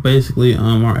basically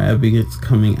our advocates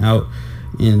coming out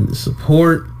in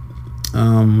support.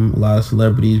 A lot of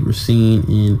celebrities were seen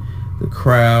in the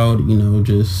crowd, you know,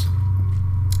 just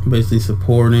basically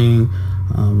supporting.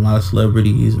 A lot of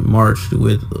celebrities marched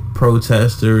with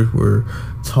protesters, were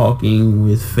talking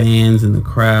with fans in the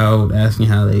crowd, asking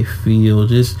how they feel,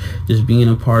 just being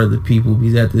a part of the people,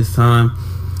 because at this time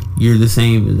you're the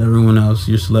same as everyone else.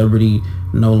 Your celebrity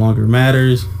no longer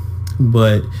matters,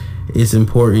 but it's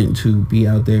important to be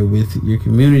out there with your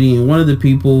community. And one of the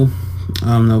people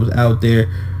that was out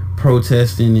there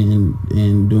protesting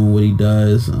and doing what he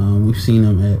does, we've seen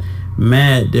him at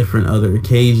mad different other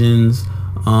occasions.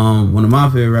 One of my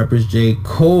favorite rappers, J.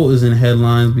 Cole, is in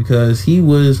headlines because he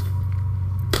was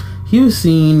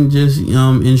seen just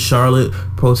in Charlotte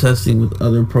protesting with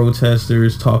other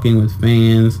protesters, talking with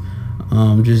fans,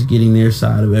 just getting their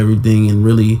side of everything, and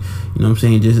really, you know what I'm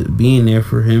saying, just being there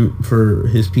for him, for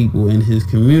his people and his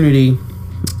community.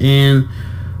 And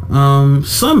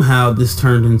Somehow this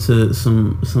turned into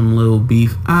some little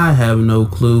beef. I have no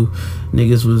clue.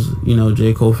 Niggas was,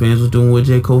 J. Cole fans was doing what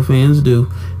J. Cole fans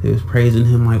do. They was praising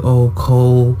him like, oh,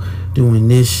 Cole doing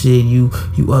this shit. You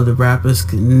other rappers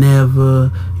could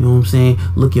never. You know what I'm saying?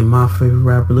 Look at my favorite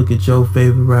rapper. Look at your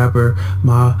favorite rapper.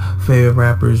 My favorite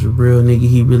rapper is a real nigga.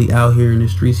 He really out here in the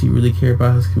streets. He really care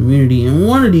about his community. And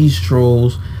one of these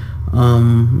trolls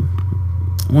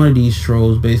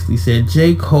basically said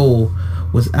J. Cole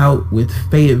was out with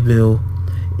Fayetteville.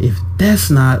 If that's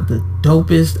not the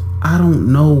dopest, I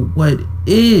don't know what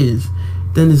is.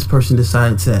 Then this person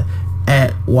decided to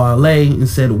at Wale and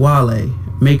said, Wale,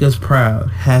 make us proud.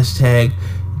 Hashtag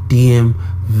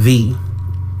DMV.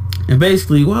 And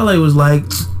basically Wale was like,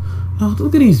 oh,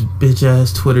 look at these bitch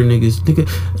ass Twitter niggas.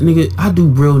 Nigga, I do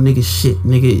real nigga shit,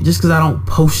 nigga. Just cause I don't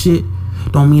post shit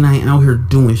don't mean I ain't out here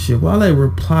doing shit. Wale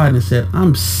replied and said,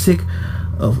 I'm sick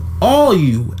of all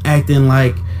you acting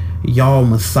like y'all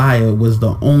Messiah was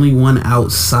the only one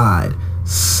outside.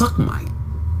 Suck my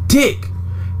dick.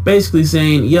 Basically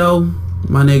saying, yo,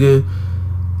 my nigga,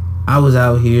 I was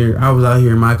out here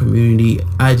in my community.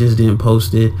 I just didn't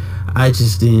post it. I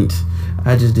just didn't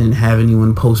have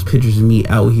anyone post pictures of me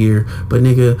out here. But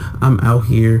nigga, I'm out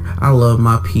here. I love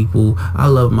my people. I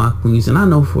love my queens. And I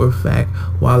know for a fact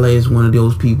Wale is one of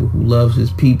those people who loves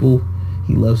his people.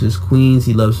 He loves his queens.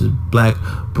 He loves his black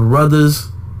brothers.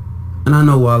 And I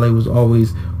know Wale was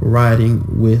always riding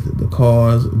with the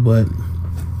cause. But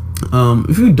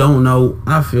if you don't know,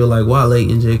 I feel like Wale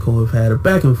and J. Cole have had a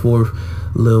back and forth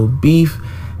little beef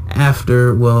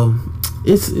after, well,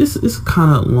 it's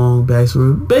kind of long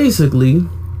backstory. Basically,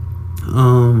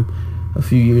 a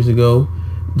few years ago,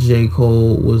 J.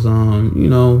 Cole was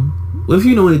if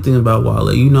you know anything about Wale,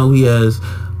 he has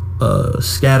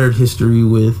scattered history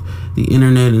with the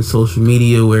internet and social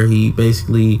media, where he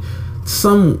basically to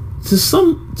some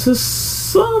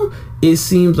it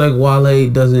seems like Wale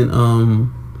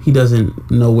doesn't he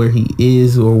doesn't know where he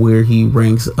is or where he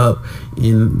ranks up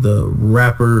in the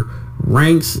rapper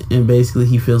ranks, and basically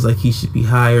he feels like he should be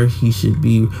higher. He should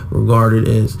be regarded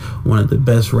as one of the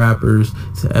best rappers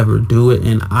to ever do it.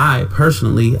 And I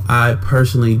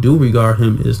personally do regard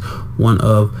him as one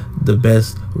of the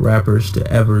best rappers to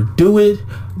ever do it.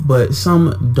 But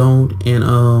some don't,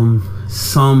 and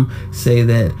some say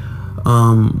that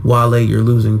Wale, you're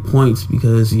losing points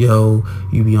because you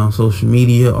be on social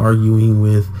media arguing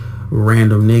with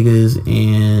random niggas.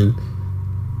 And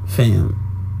fam,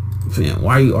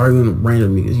 why are you arguing with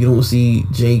random niggas? You don't see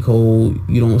J. Cole,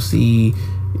 you don't see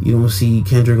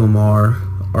Kendrick Lamar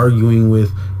arguing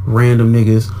with random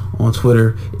niggas on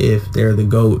Twitter if they're the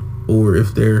GOAT or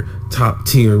if they're top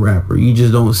tier rapper. You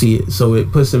just don't see it. So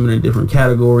it puts them in a different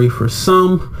category for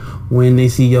some when they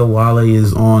see Wale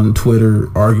is on Twitter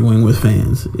arguing with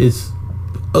fans. It's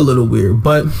a little weird,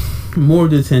 but more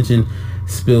of the attention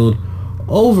spilled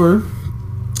over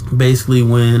basically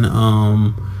when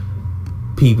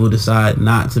people decide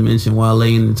not to mention Wale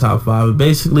in the top 5.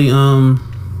 Basically,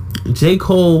 J.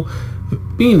 Cole,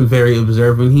 being very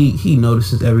observant, he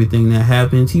notices everything that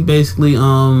happens. He basically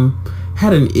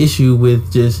had an issue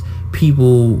with just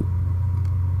people.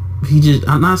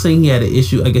 I'm not saying he had an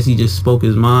issue, I guess he just spoke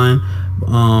his mind.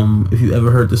 If you ever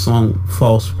heard the song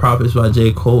False Prophets by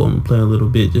J. Cole, I'm gonna play a little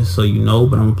bit just so you know,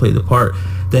 but I'm gonna play the part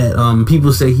that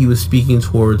people say he was speaking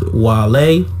towards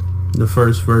Wale. The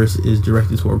first verse is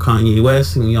directed toward Kanye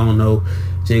West, and we all know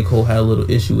J. Cole had a little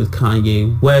issue with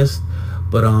Kanye West.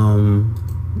 But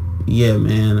yeah,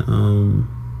 man,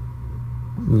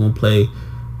 we're gonna play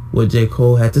what J.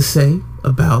 Cole had to say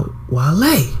about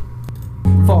Wale.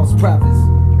 False prophets.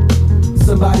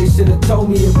 Somebody should have told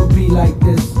me it would be like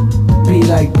this, be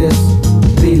like this,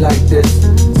 be like this.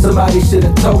 Somebody should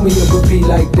have told me it would be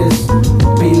like this,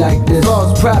 be like this.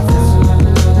 False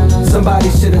prophets. Somebody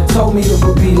should have told me it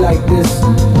would be like this,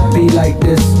 be like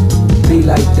this, be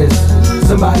like this.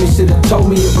 Somebody should have told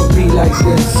me it would be like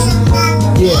this.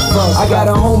 Yeah, I got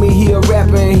a homie, he a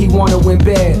rapper and he wanna win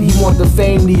bad. He want the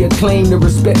fame, the acclaim, the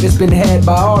respect that's been had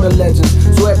by all the legends.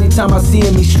 So every time I see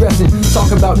him, he's stressing,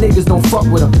 talking about niggas don't fuck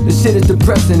with him. This shit is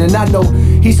depressing, and I know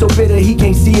he's so bitter he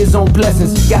can't see his own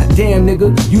blessings. Goddamn, nigga,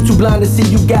 you too blind to see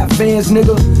you got fans,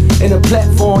 nigga. And a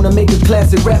platform to make a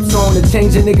classic rap song to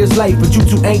change a nigga's life, but you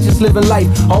too anxious living life.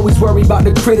 Always worry about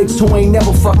the critics who ain't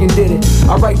never fucking did it.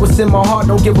 I write what's in my heart,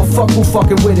 don't give a fuck who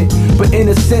fucking with it. But in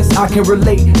a sense, I can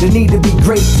relate. The need to be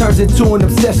great turns into an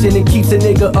obsession and keeps a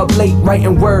nigga up late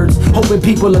writing words, hoping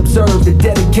people observe the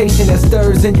dedication that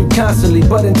stirs in you constantly,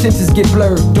 but intentions get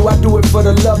blurred. Do I do it for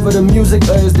the love of the music,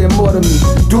 or is there more to me?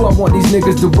 Do I want these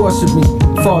niggas to worship me?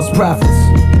 False prophets.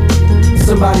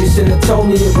 Somebody should have told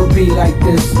me it would be like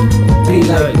this. Be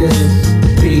like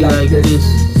this. Be like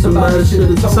this. Somebody should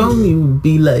have told me it would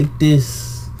be like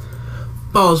this.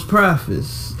 False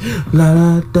prophets.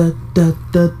 La da da da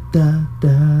da da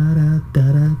da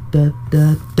da da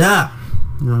da da.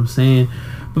 You know what I'm saying?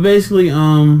 But basically,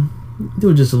 there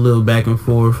was just a little back and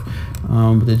forth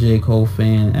with the J. Cole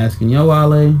fan asking, yo,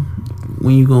 Wale,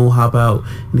 when you gonna hop out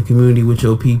in the community with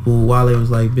your people? Wale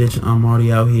was like, bitch, I'm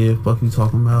already out here. Fuck you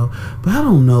talking about? But I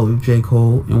don't know if J.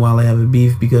 Cole and Wale have a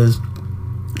beef because,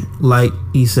 like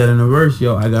he said in the verse,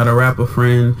 yo, I got a rapper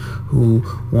friend who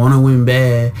wanna win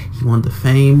bad. He want the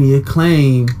fame, the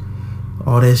acclaim,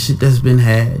 all that shit that's been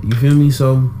had. You feel me?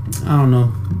 So I don't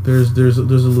know. There's a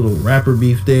little rapper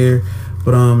beef there,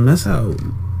 but that's how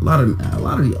a lot of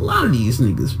these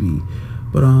niggas be.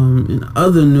 But in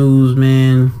other news,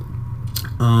 man,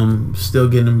 still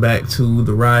getting back to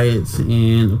the riots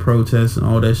and the protests and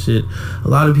all that shit. A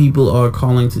lot of people are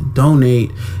calling to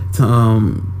donate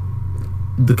to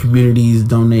the communities,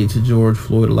 donate to George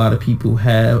Floyd. A lot of people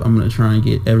have. I'm gonna try and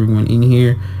get everyone in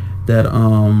here that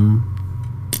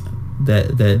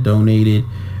that donated.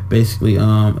 Basically,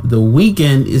 The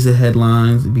Weeknd is the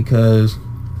headlines because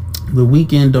The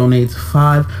Weeknd donates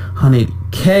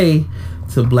 $500K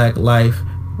to Black Lives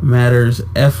Matters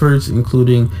efforts,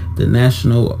 including the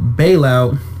national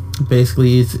bailout.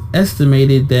 Basically, it's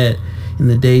estimated that in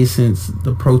the days since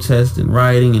the protest and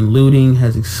rioting and looting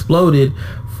has exploded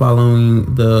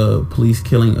following the police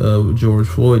killing of George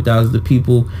Floyd, thousands of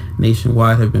people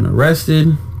nationwide have been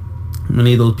arrested.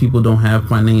 Many of those people don't have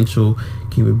financial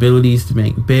capabilities to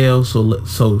make bail,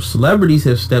 so celebrities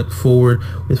have stepped forward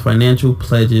with financial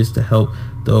pledges to help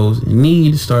those in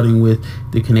need, starting with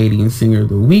the Canadian singer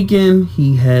The Weeknd.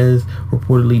 He has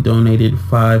reportedly donated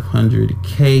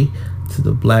 $500K to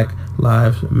the Black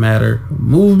Lives Matter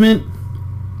movement.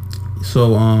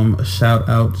 So shout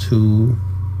out to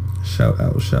The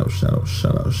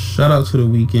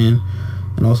Weeknd,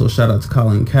 and also shout out to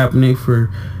Colin Kaepernick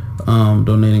for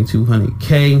donating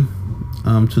 $200K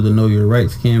to the Know Your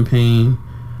Rights campaign,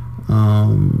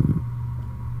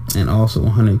 and also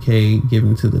 $100K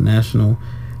given to the national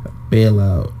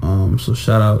bailout. So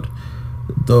shout out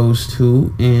those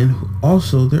two. And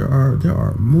also there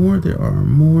are more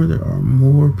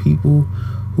people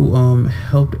who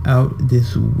helped out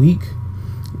this week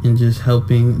in just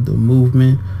helping the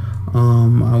movement.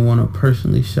 I want to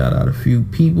personally shout out a few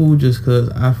people just because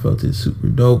I felt it super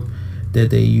dope that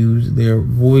they use their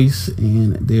voice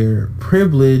and their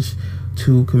privilege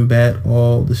to combat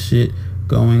all the shit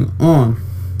going on.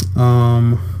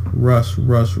 Russ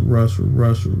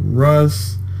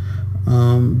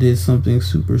did something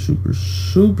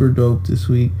super dope this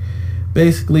week.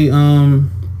 Basically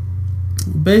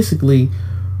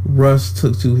Russ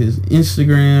took to his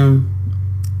Instagram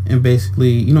and basically,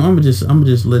 you know, I'm gonna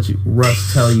just let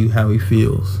Russ tell you how he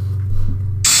feels.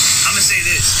 I'm gonna say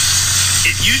this: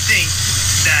 if you think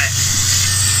that,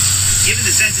 given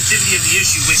the sensitivity of the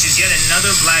issue, which is yet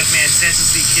another black man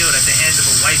senselessly killed at the hands of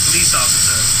a white police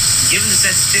officer, given the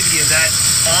sensitivity of that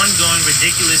ongoing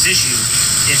ridiculous issue,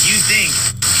 if you think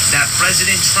that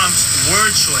President Trump's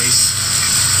word choice,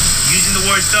 using the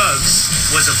word thugs,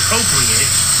 was appropriate,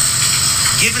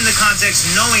 given the context,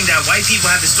 knowing that white people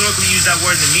have historically used that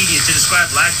word in the media to describe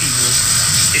black people,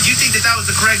 if you think that that was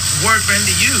the correct word for him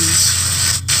to use,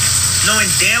 knowing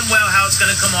damn well how it's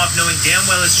going to come off, knowing damn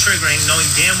well it's triggering, knowing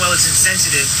damn well it's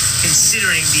insensitive,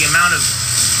 considering the amount of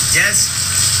deaths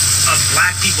of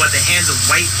black people at the hands of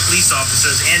white police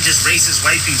officers and just racist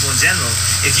white people in general,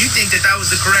 if you think that that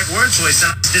was the correct word choice, then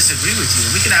I disagree with you.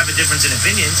 We can have a difference in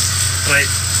opinions, but,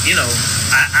 you know,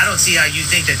 I don't see how you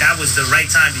think that that was the right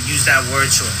time to use that word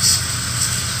choice.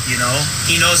 You know,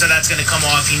 he knows how that's going to come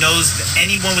off. He knows that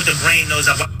anyone with a brain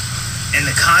knows that. And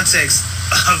the context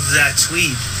of that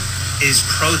tweet is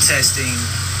protesting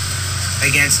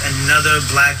against another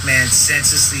black man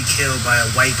senselessly killed by a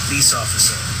white police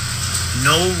officer.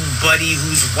 Nobody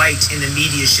who's white in the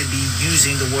media should be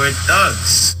using the word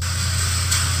thugs.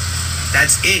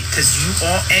 That's it, because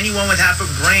anyone with half a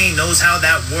brain knows how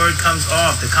that word comes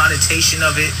off, the connotation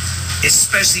of it,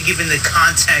 especially given the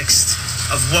context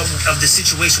of the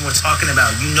situation we're talking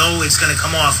about. You know it's gonna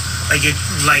come off like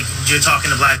you're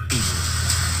talking to black people.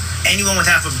 Anyone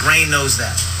with half a brain knows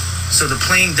that. So the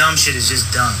plain dumb shit is just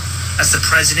dumb. That's the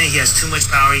president. He has too much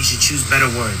power. He should choose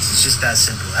better words. It's just that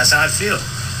simple. That's how I feel.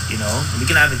 You know, we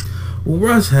can have it. Well,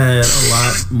 Russ had a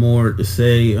lot more to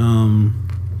say.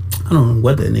 I don't know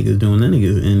what that nigga's doing. That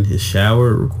nigga's in his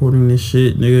shower recording this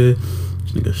shit, nigga.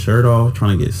 This nigga shirt off,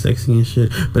 trying to get sexy and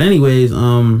shit. But anyways,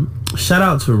 shout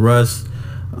out to Russ.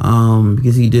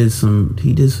 because he did some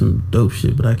dope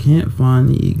shit, but I can't find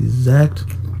the exact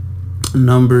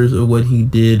numbers of what he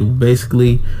did.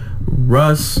 Basically,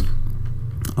 Russ,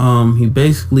 he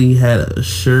basically had a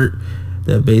shirt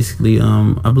that basically,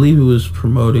 I believe he was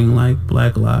promoting like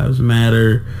Black Lives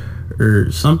Matter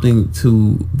or something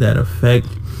to that effect.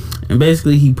 And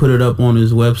basically he put it up on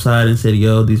his website and said,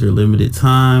 yo, these are limited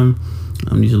time.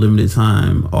 These are limited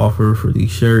time offer for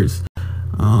these shirts.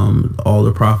 All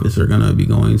the profits are going to be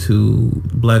going to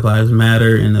Black Lives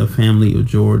Matter and the family of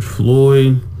George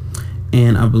Floyd.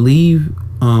 And I believe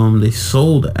they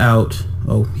sold out.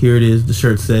 Oh, here it is. The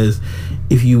shirt says,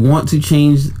 if you want to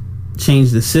change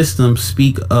the system,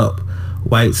 speak up.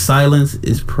 White silence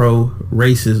is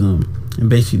pro-racism. And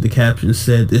basically the caption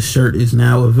said, this shirt is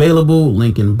now available,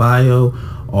 link in bio.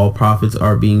 All profits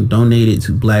are being donated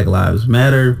to Black Lives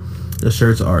Matter. The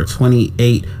shirts are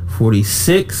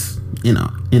 $28.46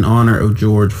 in honor of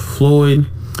George Floyd.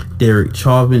 Derek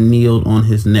Chauvin kneeled on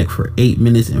his neck for 8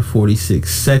 minutes and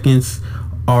 46 seconds.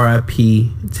 RIP,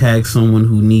 tag someone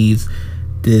who needs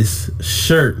this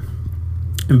shirt.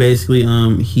 And basically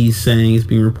he's saying, it's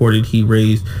being reported he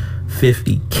raised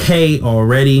 $50K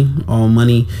already. All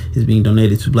money is being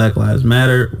donated to Black Lives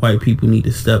Matter. White people need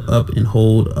to step up and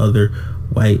hold other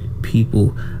white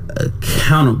people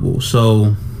accountable.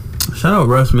 So shout out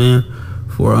Russ, man,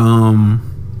 for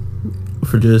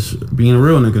just being a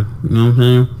real nigga, you know what I'm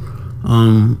saying?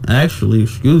 Actually,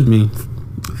 excuse me,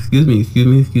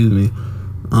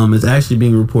 it's actually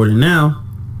being reported now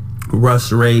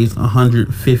Russ raised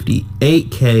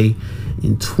 $158K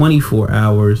in 24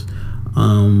 hours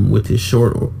with his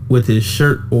shirt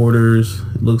orders.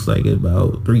 It looks like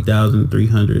about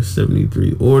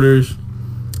 3,373 orders.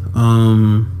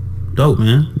 Dope,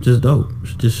 man, just dope.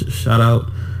 Just shout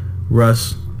out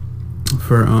Russ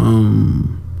for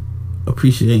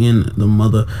appreciating the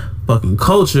motherfucking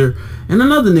culture. And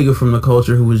another nigga from the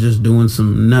culture who was just doing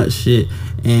some nut shit,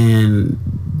 and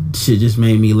shit just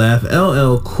made me laugh.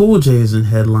 LL Cool J is in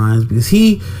headlines because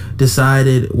he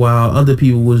decided while other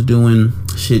people was doing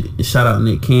shit, shout out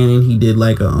Nick Cannon, he did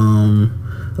like a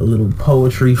little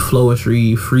flowetry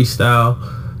freestyle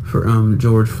for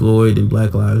George Floyd and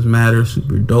Black Lives Matter.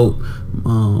 Super dope.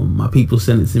 My people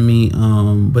sent it to me.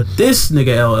 But this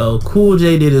nigga LL Cool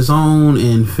J did his own,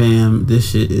 and fam, this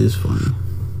shit is funny.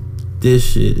 This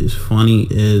shit is funny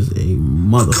as a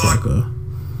motherfucker.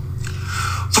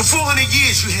 For 400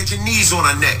 years, you had your knees on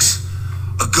our necks.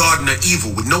 A garden of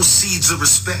evil with no seeds of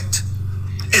respect.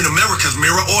 In America's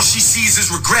mirror, all she sees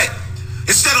is regret.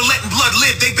 Instead of letting blood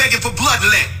live, they begging for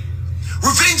bloodlet.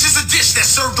 Revenge is a dish that's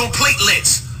served on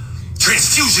platelets.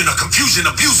 Transfusion of confusion,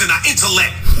 abusing our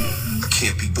intellect. I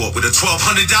can't be bought with a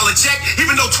 $1,200 check,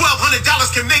 even though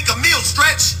 $1,200 can make a meal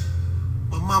stretch.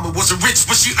 My mama wasn't rich,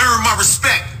 but she earned my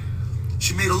respect.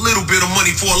 She made a little bit of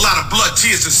money for a lot of blood,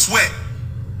 tears, and sweat.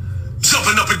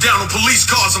 Jumping up and down on police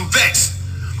cars, I'm vexed.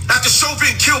 After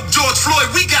Chauvin killed George Floyd,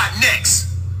 we got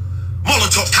next.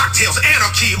 Molotov cocktails,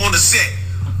 anarchy on the set.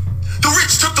 The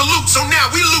rich took the loot, so now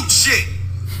we loot shit.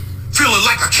 Feeling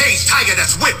like a caged tiger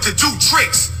that's whipped to do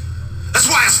tricks. That's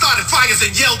why I started fires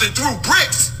and yelled and threw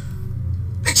bricks.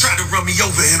 They tried to run me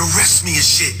over and arrest me and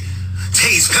shit.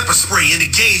 Tase pepper spray and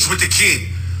engage with the kid.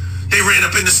 They ran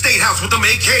up in the state house with them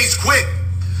AKs quick.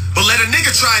 But let a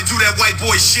nigga try and do that white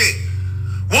boy shit.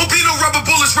 Won't be no rubber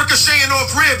bullets ricocheting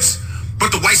off ribs.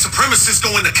 But the white supremacists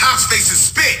go in the cops' faces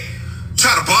spit.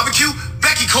 Try to barbecue,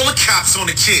 Becky call the cops on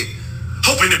the kid.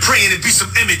 Hoping and praying it'd be some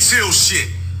Emmett Till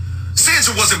shit.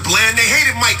 Sandra wasn't bland, they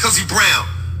hated Mike cause he brown.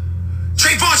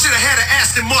 Trayvon should have had an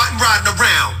Aston Martin riding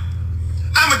around.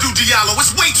 Amadou Diallo,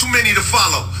 it's way too many to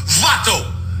follow.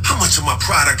 Vato, how much of my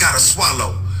pride I gotta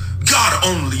swallow? God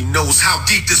only knows how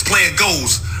deep this plan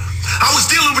goes. I was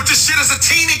dealing with this shit as a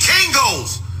teen in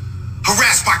Kangos.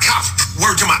 Harassed by cops,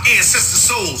 word to my ancestors'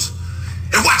 souls.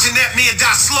 And watching that man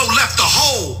die slow left a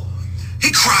hole.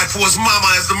 He cried for his mama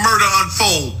as the murder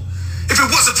unfold. If it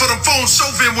wasn't for them phones,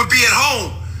 Chauvin would be at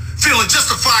home. Feeling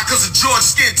justified cause of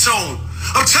George's skin tone.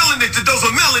 I'm telling it to those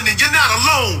with melanin, you're not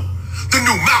alone. The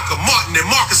new Malcolm, Martin, and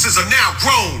Marcuses are now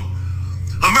grown.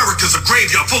 America's a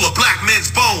graveyard full of black men's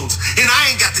bones. And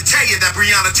I ain't got to tell you that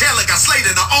Breonna Taylor got slayed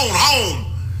in her own home.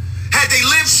 Had they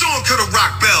lived, Sean could have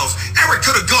rocked bells. Eric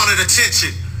could have garnered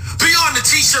attention. Beyond the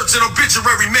t-shirts and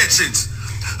obituary mentions.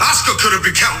 Oscar could have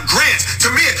been counting grants.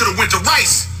 Tamir could have went to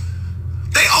Rice.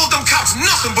 They owed them cops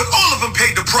nothing, but all of them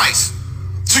paid the price.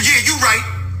 So yeah, you right.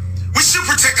 We should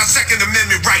protect our Second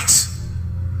Amendment rights.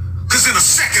 Cause in a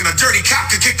second, a dirty cop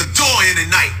could kick the door in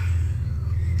at night.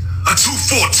 A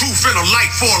 2-4-2 finna light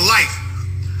for life.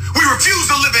 We refuse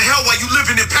to live in hell while you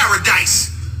living in paradise.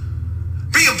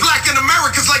 Being black in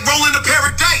America's like rolling a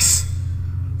paradise.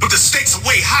 stakes are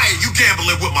way higher. You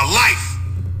gambling with my life.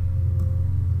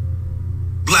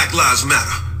 Black Lives Matter.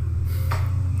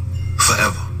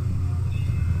 Forever.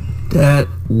 That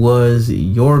was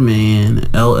your man,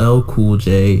 LL Cool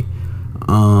J,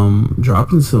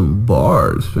 dropping some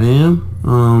bars, fam.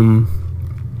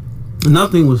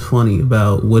 Nothing was funny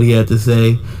about what he had to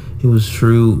say. It was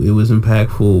true. It was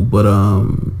impactful. But,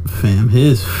 fam,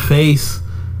 his face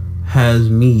has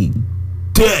me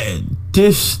dead.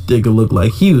 This nigga looked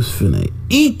like he was finna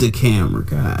eat the camera.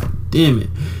 God damn it.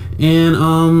 And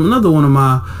another one of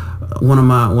my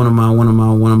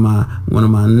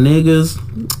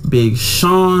niggas, Big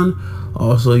Sean,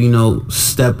 also, you know,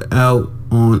 stepped out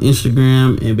on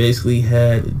Instagram and basically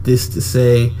had this to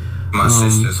say my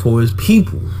sisters, for his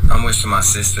people. I'm wishing my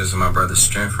sisters and my brother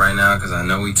strength right now, because I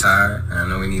know we tired and I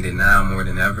know we need it now more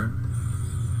than ever.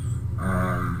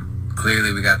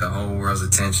 Clearly we got the whole world's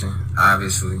attention,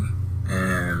 obviously,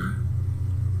 and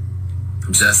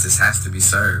justice has to be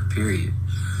served, period.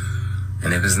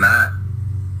 And if it's not,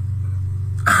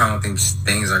 I don't think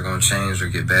things are going to change or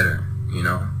get better, you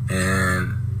know?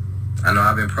 And I know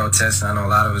I've been protesting. I know a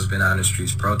lot of us been out in the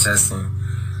streets protesting,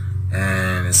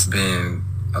 and it's been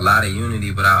a lot of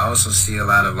unity, but I also see a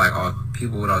lot of like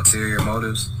people with ulterior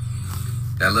motives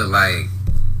that look like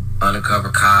undercover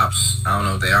cops. I don't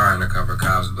know if they are undercover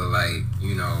cops, but like,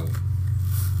 you know,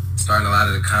 starting a lot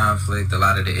of the conflict, a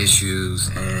lot of the issues,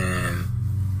 and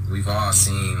we've all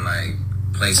seen like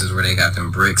places where they got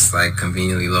them bricks like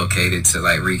conveniently located to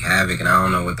like wreak havoc, and I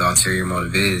don't know what the ulterior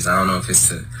motive is. I don't know if it's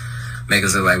to make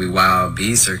us look like we wild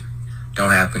beasts or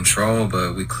don't have control,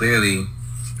 but we clearly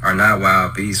are not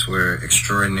wild beasts. We're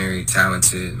extraordinary,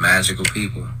 talented, magical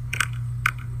people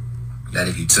that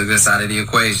if you took us out of the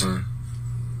equation,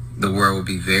 the world would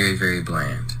be very, very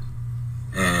bland.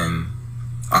 And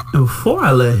before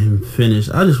I let him finish,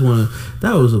 I just want to,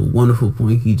 that was a wonderful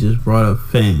point he just brought up,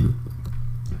 fam.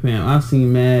 I've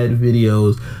seen mad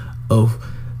videos of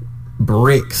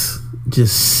bricks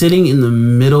just sitting in the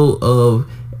middle of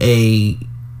a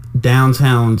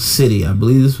downtown city. I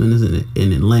believe this one is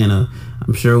in Atlanta.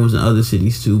 I'm sure it was in other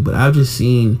cities too, but I've just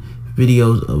seen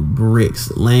videos of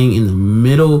bricks laying in the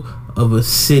middle of a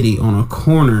city on a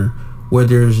corner where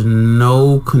there's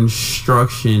no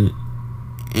construction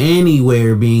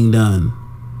anywhere being done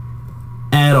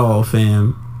at all,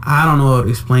 fam. I don't know how to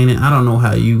explain it. I don't know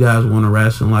how you guys want to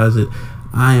rationalize it.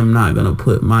 I am not going to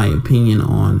put my opinion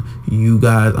on you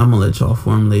guys. I'm going to let y'all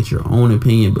formulate your own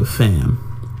opinion. But fam,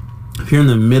 if you're in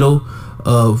the middle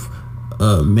of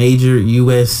a major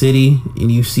U.S. city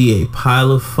and you see a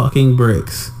pile of fucking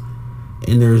bricks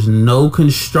and there's no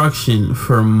construction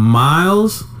for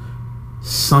miles,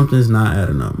 something's not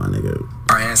adding up, my nigga.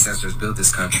 Our ancestors built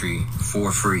this country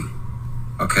for free,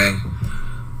 okay?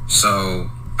 So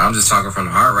I'm just talking from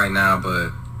the heart right now,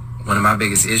 but one of my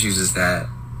biggest issues is that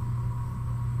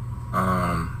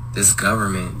this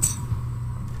government,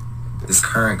 this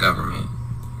current government,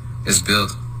 is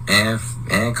built, and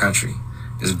country,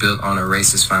 is built on a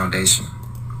racist foundation.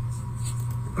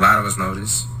 A lot of us know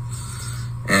this.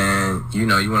 And, you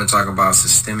know, you want to talk about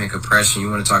systemic oppression, you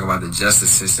want to talk about the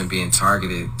justice system being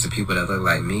targeted to people that look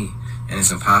like me, and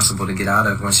it's impossible to get out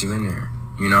of once you're in there,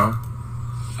 you know?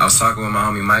 I was talking with my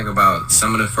homie Mike about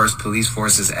some of the first police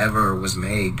forces ever was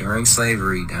made during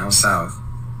slavery down south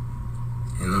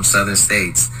in them southern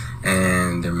states,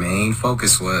 and their main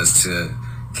focus was to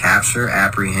capture,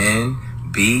 apprehend,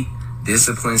 beat,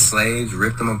 discipline slaves,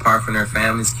 rip them apart from their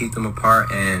families, keep them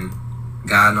apart, and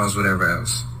God knows whatever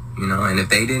else, you know? And if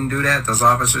they didn't do that, those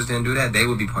officers didn't do that, they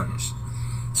would be punished.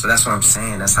 So that's what I'm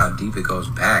saying. That's how deep it goes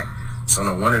back. So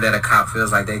no wonder that a cop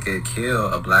feels like they could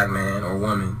kill a black man or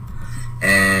woman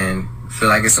and feel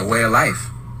like it's a way of life.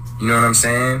 You know what I'm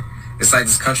saying? It's like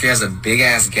this country has a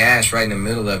big-ass gash right in the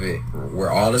middle of it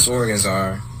where all its organs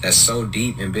are, that's so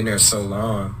deep and been there so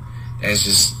long that it's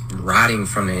just rotting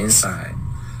from the inside.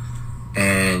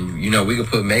 And, you know, we could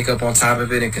put makeup on top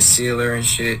of it and concealer and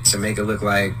shit to make it look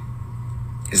like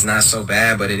it's not so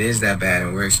bad, but it is that bad,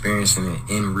 and we're experiencing it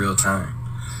in real time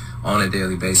on a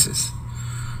daily basis.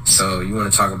 So you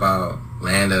want to talk about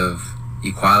land of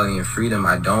equality and freedom?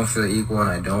 I don't feel equal and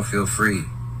I don't feel free.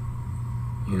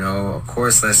 You know, of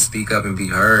course, let's speak up and be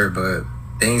heard, but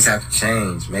things have to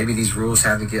change. Maybe these rules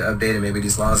have to get updated. Maybe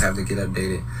these laws have to get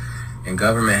updated. And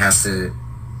government has to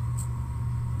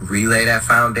relay that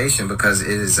foundation, because it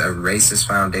is a racist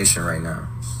foundation right now.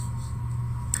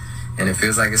 And it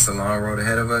feels like it's a long road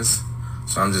ahead of us.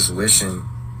 So I'm just wishing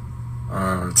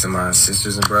to my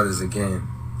sisters and brothers again,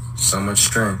 so much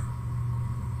strength.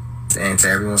 And to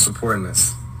everyone supporting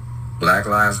us. Black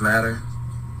Lives Matter.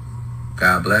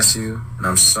 God bless you. And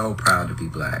I'm so proud to be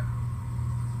black.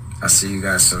 I see you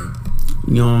guys soon.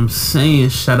 You know what I'm saying?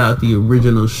 Shout out the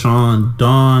original Sean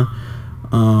Don,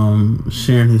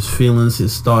 sharing his feelings,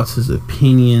 his thoughts, his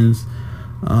opinions.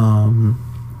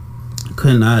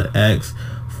 Could not ask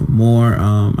for more.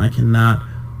 I cannot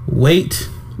wait.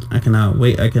 I cannot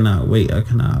wait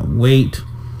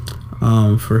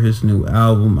for his new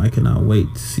album. I cannot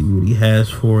wait to see what he has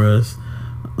for us.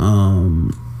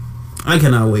 I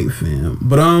cannot wait, fam.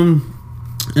 But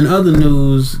in other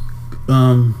news, you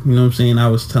know what I'm saying, I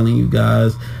was telling you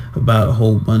guys about a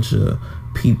whole bunch of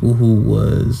people who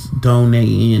was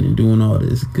donating and doing all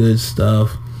this good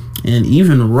stuff. And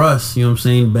even Russ, you know what I'm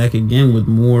saying, back again with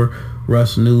more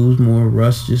Russ news, more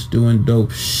Russ just doing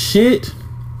dope shit.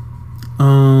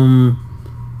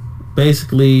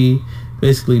 Basically,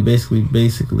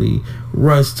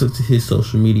 Russ took to his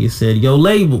social media, said, yo,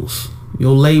 labels,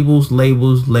 y'all know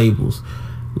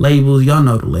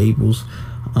the labels.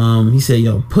 He said,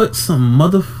 yo, put some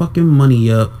motherfucking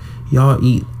money up. Y'all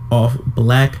eat off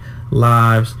Black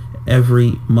lives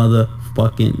every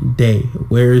motherfucking day.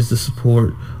 Where is the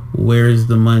support? Where is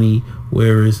the money?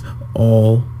 Where is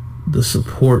all the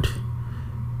support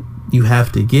you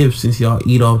have to give, since y'all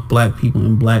eat off Black people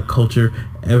and Black culture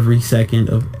every second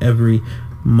of every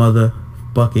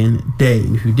motherfucking day?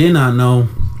 And if you did not know,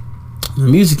 the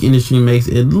music industry makes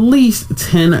at least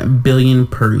 $10 billion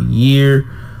per year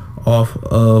off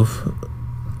of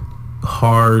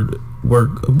hard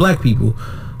work of Black people.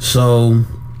 So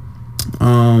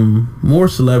more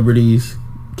celebrities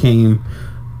came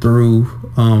through.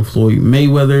 Floyd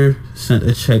Mayweather sent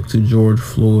a check to George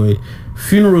Floyd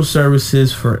funeral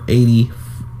services for $88,000,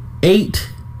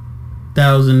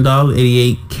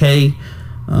 $88K.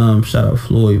 Shout out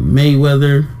Floyd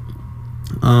Mayweather.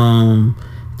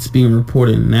 It's being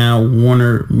reported now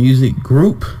Warner Music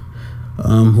Group,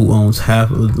 who owns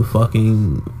half of the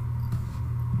fucking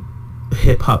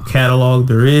hip hop catalog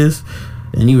there is,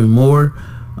 and even more.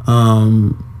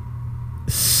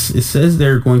 It says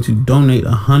they're going to donate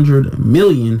 $100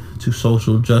 million to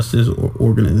social justice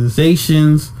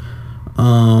organizations.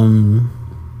 I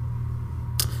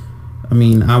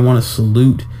mean, I want to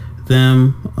salute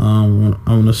them. I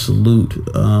want to salute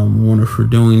Warner for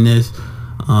doing this.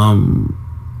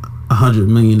 $100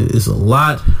 million is a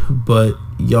lot, but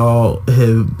y'all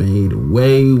have made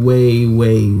way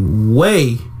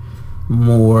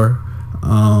more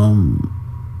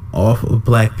off of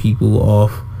Black people,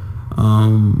 off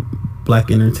Black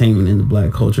entertainment in the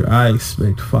Black culture. I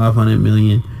expect $500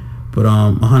 million, but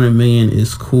 $100 million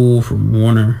is cool from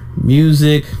Warner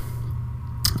Music.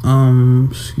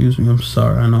 Excuse me, I'm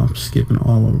sorry, I know I'm skipping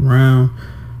all around,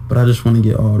 but I just want to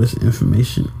get all this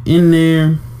information in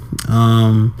there.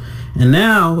 And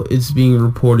now it's being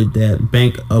reported that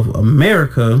Bank of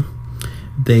America,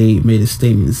 they made a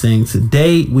statement saying,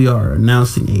 today we are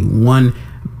announcing a $1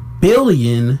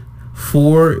 billion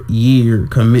 4-year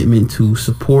commitment to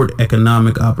support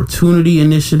economic opportunity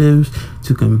initiatives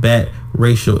to combat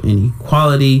racial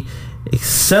inequality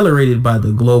accelerated by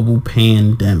the global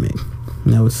pandemic.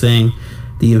 Now it's saying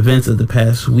the events of the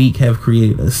past week have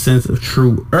created a sense of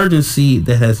true urgency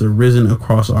that has arisen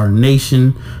across our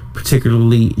nation,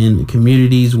 particularly in the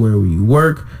communities where we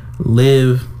work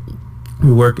and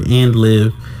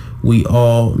live. We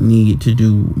all need to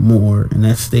do more. And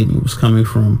that statement was coming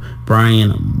from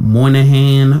Brian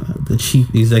Moynihan, the Chief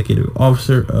Executive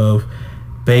Officer of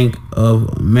Bank of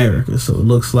America. So it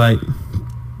looks like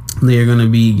they're going to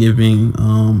be giving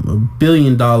 $1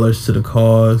 billion to the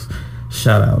cause.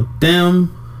 Shout out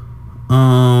them.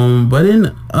 But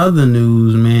in other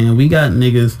news, man, we got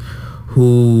niggas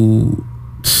who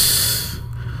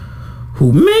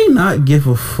may not give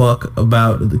a fuck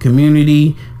about the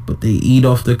community, but they eat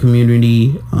off the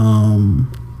community.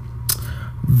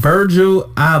 Virgil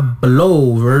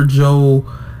Abloh,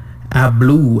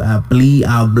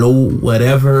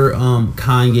 whatever,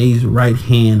 Kanye's right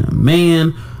hand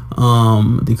man,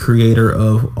 the creator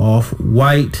of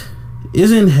Off-White,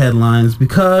 is in headlines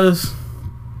because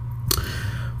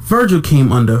Virgil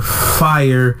came under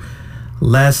fire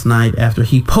last night after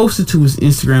he posted to his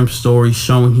Instagram story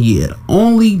showing he had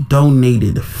only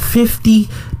donated $50.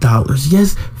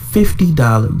 Yes,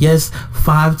 $50. Yes,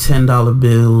 $5 $10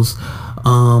 bills.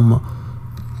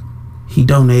 He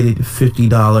donated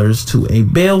 $50 to a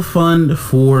bail fund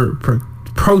for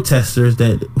protesters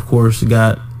that, of course,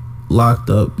 got locked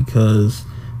up because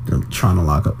they're trying to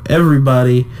lock up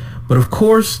everybody. But of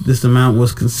course, this amount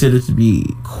was considered to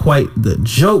be quite the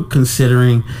joke,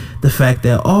 considering the fact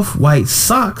that Off-White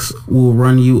socks will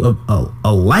run you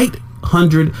a light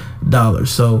 $100.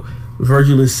 So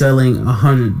Virgil is selling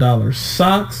 $100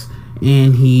 socks,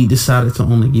 and he decided to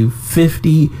only give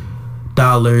 $50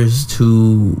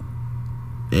 to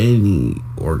any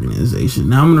organization.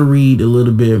 Now I'm gonna read a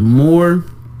little bit more,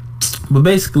 but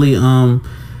basically,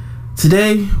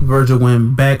 today Virgil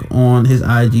went back on his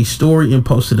IG story and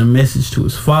posted a message to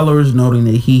his followers, noting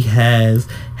that he has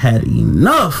had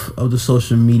enough of the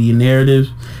social media narrative.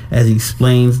 As he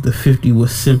explains, the 50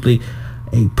 was simply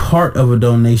a part of a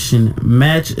donation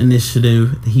match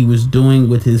initiative that he was doing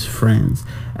with his friends.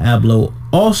 Abloh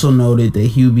also noted that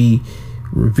he would be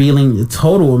revealing the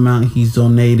total amount he's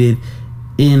donated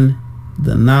in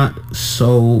the not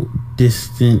so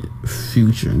distant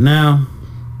future. Now,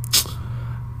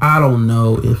 I don't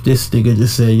know if this nigga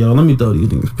just said, yo, let me throw these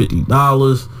niggas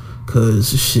 $50,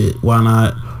 cause shit, why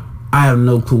not? I have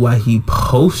no clue why he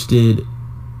posted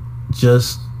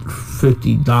just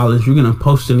 $50. You're gonna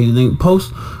post anything,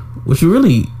 post what you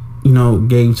really,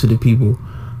 gave to the people.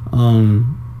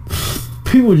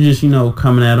 People just,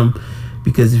 coming at him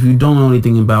because if you don't know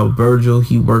anything about Virgil,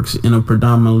 he works in a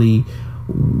predominantly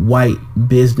white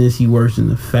business. He works in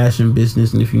the fashion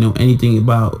business, and if you know anything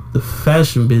about the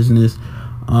fashion business,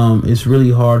 it's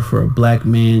really hard for a black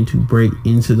man to break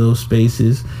into those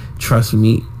spaces. Trust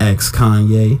me,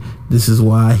 ex-Kanye. This is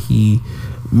why he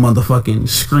motherfucking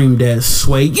screamed at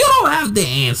Sway, you don't have the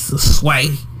answer,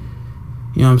 Sway.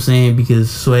 You know what I'm saying? Because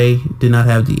Sway did not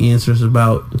have the answers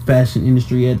about the fashion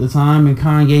industry at the time, and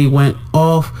Kanye went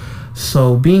off.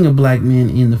 So being a black man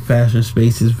in the fashion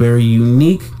space is very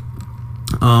unique.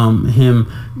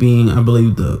 Him being, I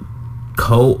believe, the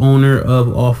co-owner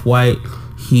of Off-White,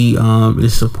 he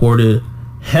is supported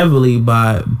heavily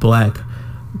by black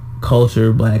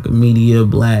culture, black media,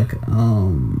 black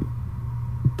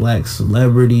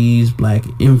celebrities, black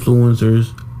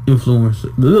influencers.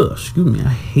 Excuse me, I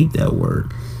hate that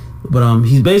word. But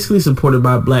he's basically supported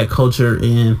by black culture,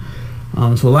 and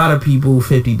to a lot of people,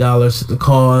 $50 to the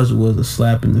cause was a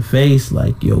slap in the face.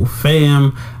 Like, yo,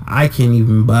 fam, I can't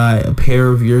even buy a pair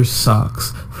of your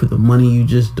socks for the money you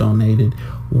just donated.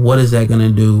 What is that gonna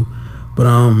do? But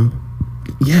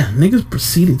yeah, niggas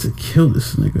proceeded to kill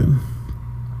this nigga.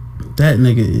 That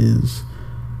nigga is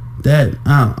that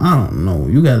I don't know.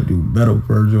 You gotta do better,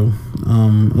 Virgil.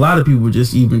 A lot of people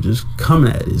just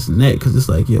coming at his neck because it's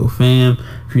like, yo, fam,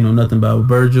 if you know nothing about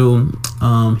Virgil,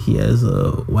 he has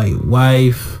a white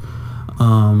wife.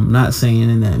 Not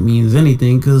saying that means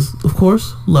anything, because of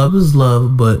course love is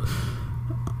love, but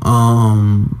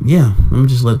yeah, let me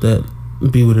just let that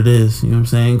be what it is. You know what I'm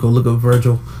saying? Go look up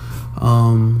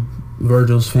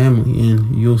Virgil's family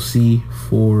and you'll see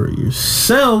for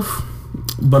yourself.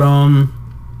 But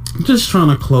just trying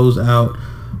to close out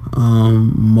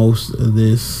most of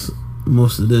this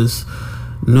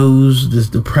news, this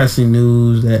depressing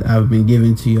news that I've been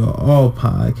giving to y'all all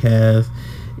podcast.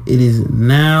 It is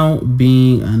now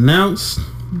being announced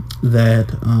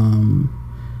that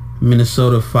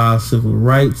Minnesota filed civil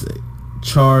rights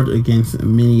charge against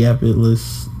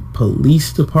Minneapolis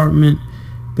Police Department.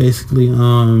 Basically,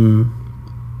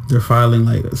 they're filing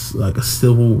like a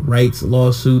civil rights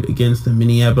lawsuit against the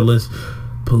Minneapolis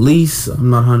police. I'm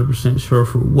not 100% sure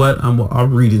for what. I'll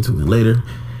read into it later.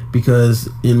 Because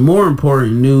in more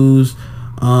important news,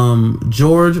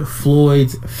 George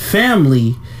Floyd's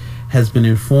family has been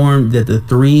informed that the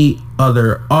 3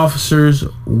 other officers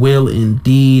will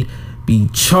indeed be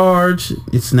charged.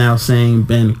 It's now saying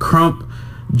Ben Crump,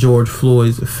 George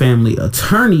Floyd's family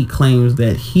attorney, claims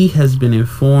that he has been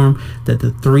informed that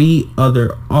the 3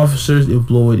 other officers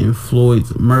employed in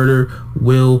Floyd's murder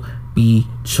will be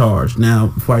charged. Now,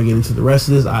 before I get into the rest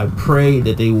of this, I pray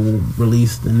that they will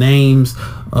release the names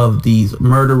of these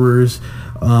murderers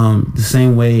the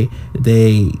same way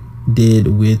they did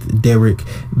with Derek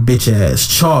bitch ass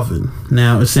Chauvin.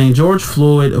 Now, it's saying George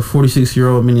Floyd, a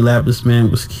 46-year-old Minneapolis man,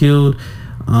 was killed.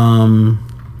 We're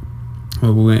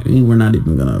not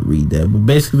even gonna read that, but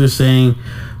basically they're saying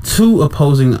 2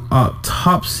 opposing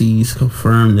autopsies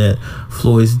confirmed that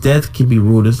Floyd's death can be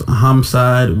ruled as a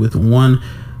homicide, with one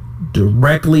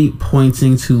directly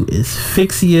pointing to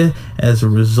asphyxia as a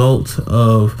result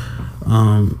of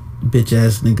bitch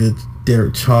ass nigga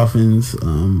Derek Chauvin's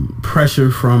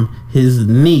pressure from his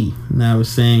knee. Now it's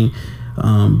saying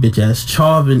bitch ass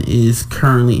Chauvin is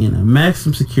currently in a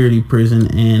maximum security prison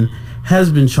and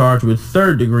has been charged with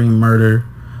 3rd-degree murder.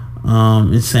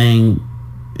 It's saying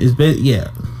yeah,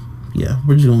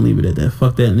 we're just gonna leave it at that.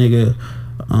 Fuck that nigga.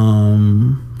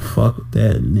 Fuck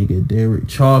that nigga Derek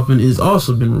Chauvin. It's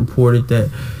also been reported that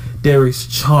Derek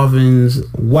Chauvin's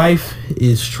wife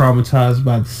is traumatized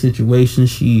by the situation.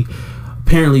 She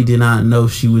apparently did not know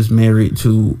she was married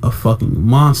to a fucking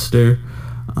monster.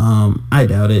 I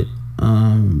doubt it.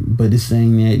 But it's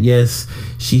saying that, yes,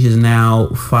 she has now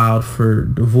filed for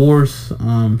divorce.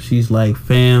 She's like,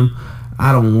 fam,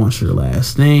 I don't want your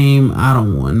last name. I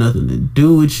don't want nothing to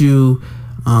do with you.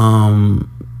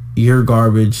 You're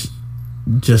garbage,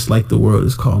 just like the world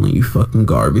is calling you fucking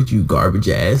garbage, you garbage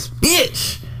ass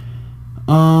bitch.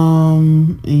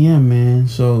 Yeah, man.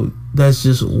 So that's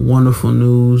just wonderful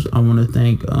news. I want to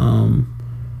thank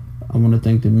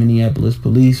the Minneapolis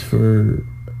police for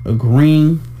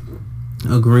agreeing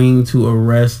to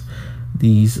arrest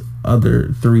these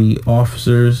other 3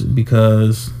 officers,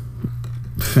 because,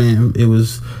 fam, it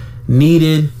was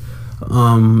needed.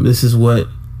 This is what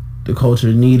the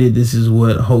culture needed. This is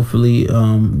what hopefully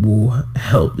will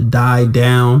help die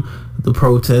down the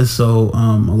protests, so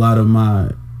a lot of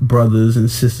my brothers and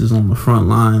sisters on the front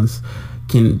lines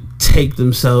can take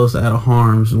themselves out of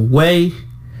harm's way.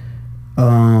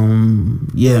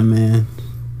 Yeah, man.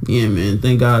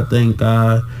 Thank God.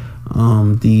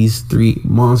 These 3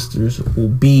 monsters will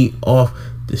be off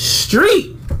the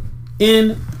street.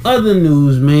 In other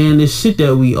news, man, this shit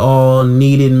that we all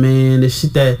needed, man. This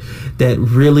shit that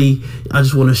really, I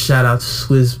just want to shout out to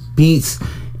Swiss Beats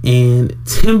and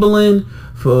Timbaland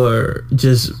for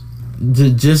just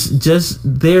their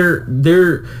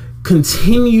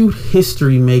continued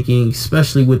history making,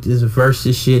 especially with this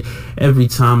versus shit. Every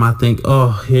time I think,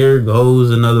 oh, here goes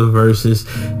another versus,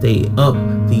 they up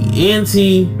the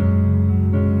ante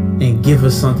and give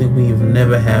us something we've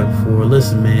never had before.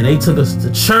 Listen, man, they took us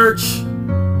to church.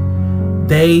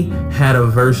 They had a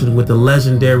version with the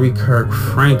legendary Kirk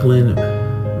Franklin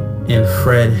and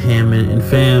Fred Hammond, and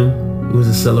fam, it was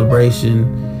a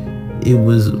celebration. It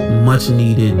was much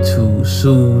needed to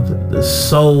soothe the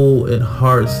soul and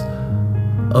hearts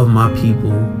of my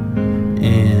people,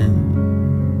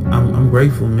 and I'm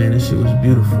grateful, man. This shit was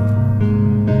beautiful.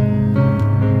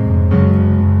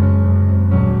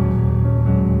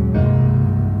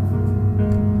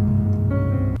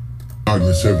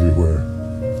 Darkness everywhere,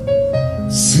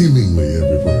 seemingly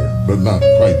everywhere, but not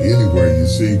quite anywhere. You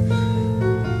see,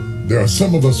 there are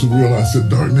some of us who realize that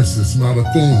darkness is not a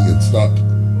thing. It's not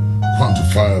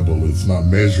quantifiable. It's not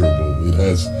measurable. It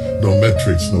has no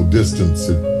metrics, no distance.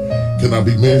 It cannot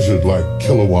be measured like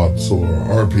kilowatts or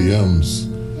RPMs.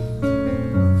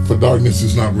 For darkness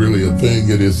is not really a thing.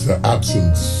 It is the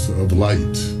absence of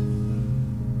light.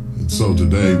 And so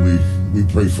today we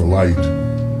pray for light,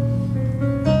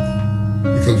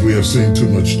 because we have seen too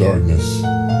much darkness.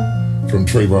 From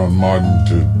Trayvon Martin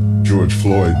to George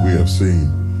Floyd, we have seen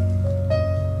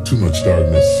too much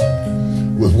darkness.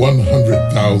 With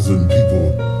 100,000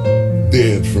 people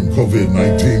dead from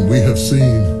COVID-19, we have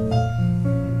seen,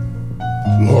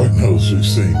 Lord knows we've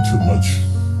seen too much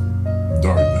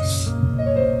darkness.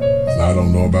 And I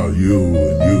don't know about you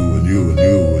and you and you and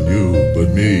you and you, but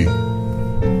me,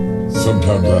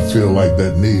 sometimes I feel like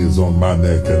that knee is on my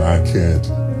neck and I can't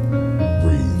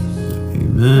breathe.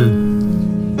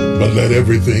 Amen. But let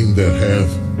everything that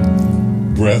hath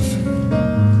breath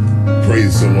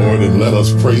praise the Lord, and let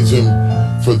us praise Him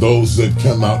for those that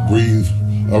cannot breathe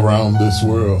around this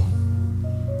world.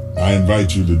 I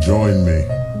invite you to join me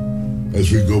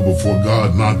as we go before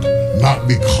God, not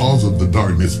because of the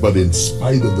darkness, but in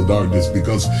spite of the darkness,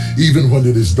 because even when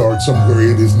it is dark somewhere,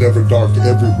 it is never dark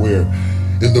everywhere.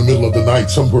 In the middle of the night,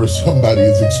 somewhere somebody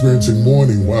is experiencing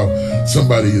morning while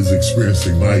somebody is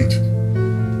experiencing night.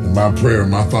 And my prayer,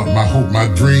 my thought, my hope, my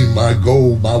dream, my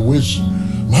goal, my wish,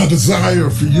 my desire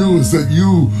for you is that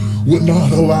you would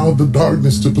not allow the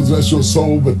darkness to possess your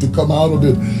soul, but to come out of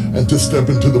it and to step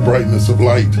into the brightness of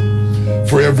light.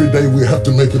 For every day we have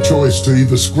to make a choice to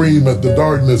either scream at the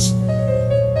darkness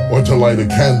or to light a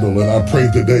candle. And I pray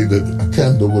today that a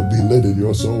candle would be lit in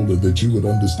your soul, and that you would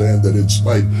understand that in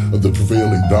spite of the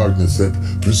prevailing darkness that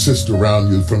persists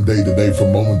around you from day to day,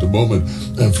 from moment to moment,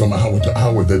 and from hour to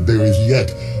hour, that there is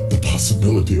yet the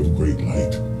possibility of great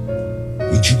light.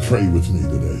 Would you pray with me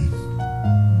today?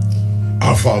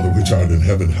 Our Father which art in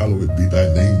heaven, hallowed be thy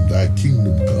name. Thy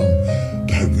kingdom come,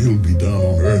 thy will be done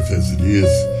on earth as it is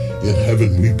in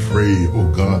heaven. We pray, oh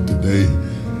God, today.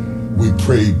 We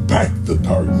pray back the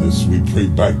darkness. We pray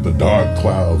back the dark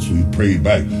clouds. We pray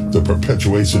back the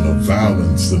perpetuation of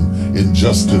violence and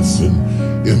injustice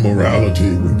and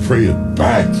immorality. We pray it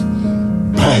back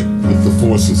with the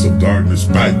forces of darkness,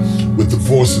 back with the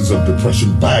forces of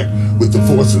depression, back with the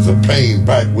forces of pain,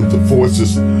 back with the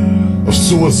forces of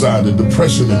suicide and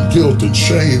depression and guilt and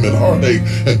shame and heartache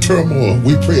and turmoil.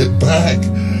 We pray it back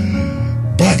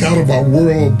out of our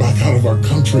world, back out of our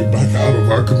country, back out of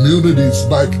our communities,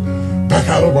 back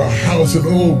out of our house. And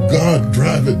oh God,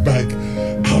 drive it back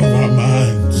out of our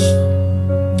minds,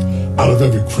 out of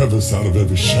every crevice, out of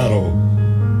every shadow,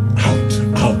 out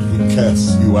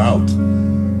cast you out.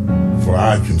 For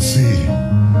I can see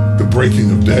the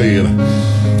breaking of day, and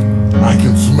I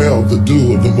can smell the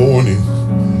dew of the morning,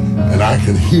 and I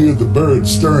can hear the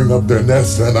birds stirring up their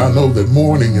nests, and I know that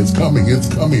morning is coming.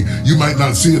 It's coming. You might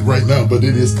not see it right now, but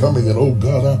it is coming. And oh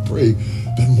God, I pray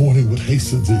that morning would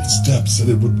hasten its steps, that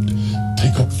it would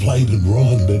take up flight and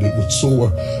run, that it would soar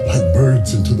like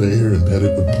birds into the air, and that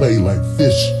it would play like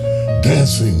fish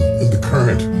dancing in the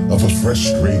current of a fresh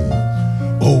stream.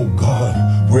 Oh God,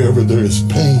 wherever there is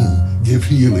pain, give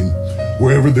healing.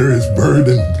 Wherever there is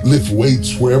burden, lift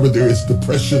weights. Wherever there is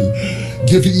depression,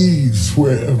 give ease.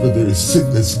 Wherever there is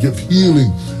sickness, give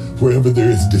healing. Wherever there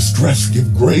is distress,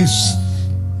 give grace.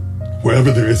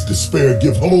 Wherever there is despair,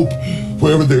 give hope.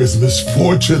 Wherever there is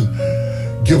misfortune,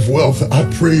 give wealth. I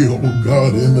pray, oh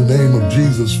God, in the name of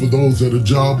Jesus, for those that are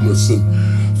jobless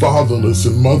and fatherless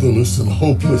and motherless and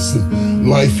hopeless and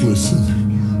lifeless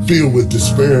and filled with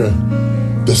despair,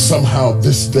 that somehow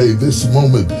this day, this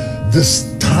moment,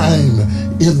 this time,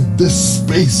 in this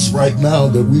space right now,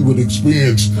 that we would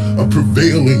experience a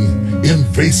prevailing,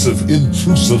 invasive,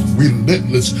 intrusive,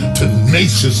 relentless,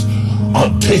 tenacious,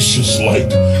 audacious light,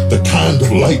 the kind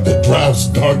of light that drives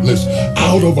darkness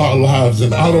out of our lives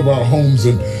and out of our homes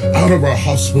and out of our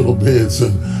hospital beds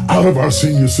and out of our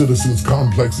senior citizens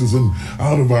complexes and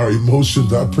out of our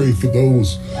emotions. I pray for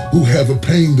those who have a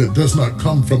pain that does not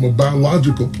come from a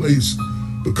biological place,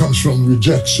 but comes from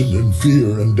rejection and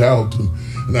fear and doubt.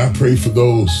 And I pray for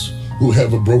those who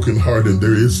have a broken heart, and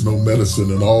there is no medicine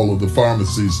in all of the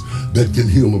pharmacies that can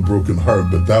heal a broken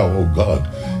heart, but thou, oh God,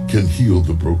 can heal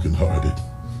the brokenhearted.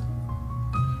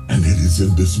 And it is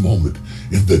in this moment,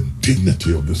 in the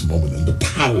dignity of this moment, and the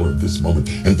power of this moment,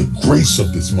 and the grace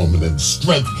of this moment, and the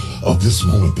strength of this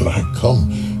moment, that I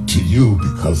come to you,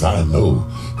 because I know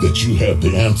that you have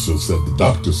the answers that the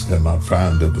doctors cannot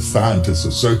find, that the scientists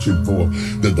are searching for,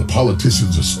 that the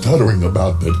politicians are stuttering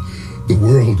about, that the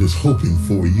world is hoping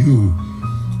for. You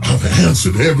have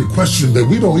answered every question that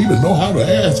we don't even know how to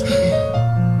ask.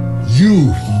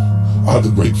 You are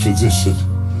the great physician.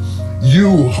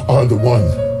 You are the one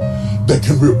that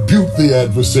can rebuke the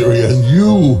adversary, and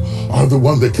you are the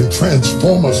one that can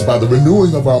transform us by the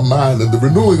renewing of our mind and the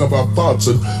renewing of our thoughts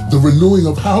and the renewing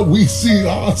of how we see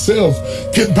ourselves.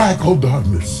 Get back, oh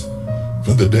darkness,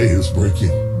 for the day is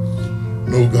breaking.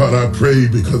 And oh God, I pray,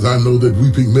 because I know that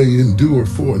weeping may endure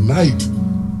for a night,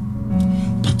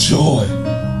 but joy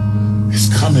is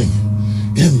coming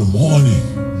in the morning.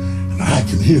 I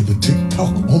can hear the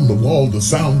tick-tock on the wall. The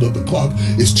sound of the clock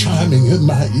is chiming in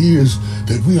my ears,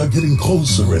 that we are getting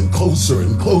closer and closer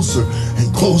and closer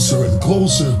and closer and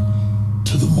closer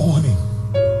to the morning.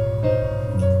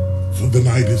 For the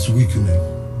night is weakening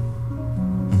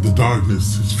and the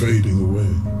darkness is fading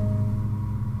away.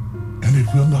 And it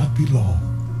will not be long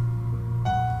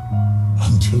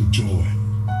until joy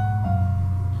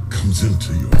comes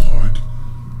into your heart,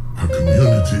 our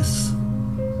communities,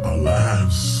 our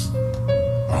lives,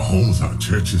 our homes, our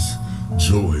churches.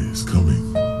 Joy is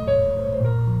coming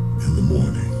in the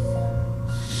morning.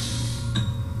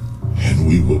 And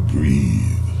we will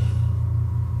breathe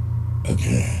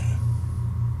again.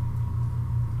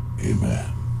 Amen.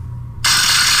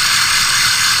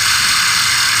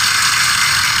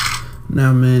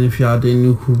 Now, man, if y'all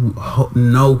didn't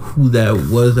know who that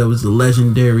was the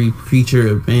legendary preacher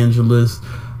evangelist,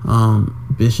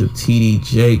 Bishop T.D.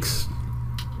 Jakes.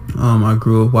 I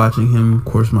grew up watching him. Of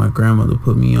course, my grandmother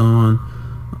put me on.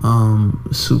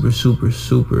 Super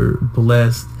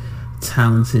blessed,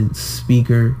 talented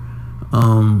speaker.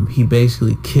 He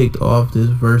basically kicked off this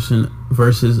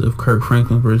verses of Kirk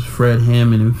Franklin versus Fred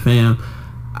Hammond and fam.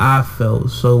 I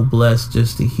felt so blessed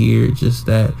just to hear just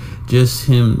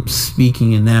him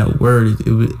speaking in that word.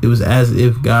 It was as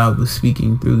if God was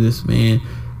speaking through this man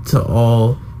to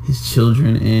all his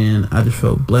children, and I just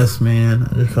felt blessed, man.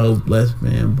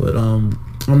 But I'm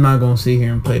not gonna sit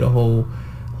here and play the whole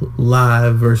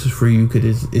live verses for you,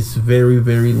 because it's very,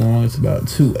 very long. It's about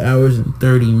 2 hours and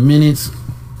 30 minutes.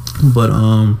 But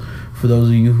for those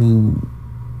of you who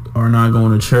are not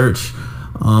going to church,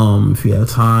 if you have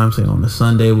time, say on a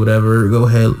Sunday, whatever, go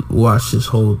ahead, watch this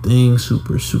whole thing.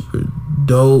 Super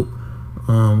dope.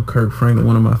 Kirk Franklin,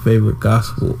 one of my favorite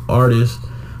gospel artists.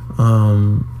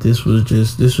 This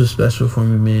was special for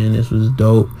me, man. This was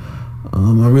dope.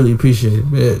 I really appreciate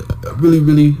it, man. I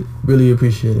really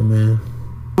appreciate it, man.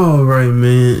 All right,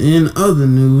 man. In other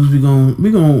news, we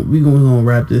gonna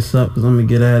wrap this up, because I'm gonna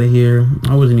get out of here.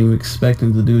 I wasn't even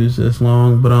expecting to do this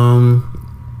long, but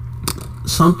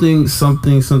something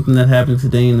that happened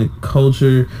today in the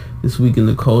culture, this week in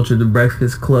the culture. The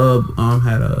Breakfast Club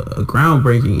had a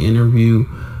groundbreaking interview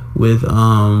with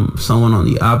someone on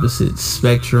the opposite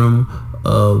spectrum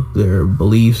of their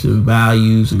beliefs and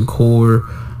values and core.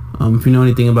 If you know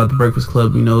anything about the Breakfast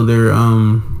Club, you know they're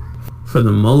for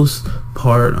the most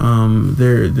part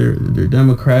they're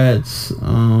Democrats,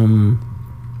 and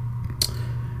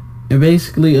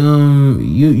basically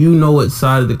you know what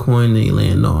side of the coin they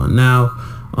land on. Now,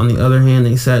 on the other hand,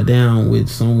 they sat down with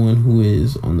someone who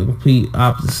is on the complete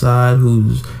opposite side,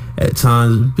 who's at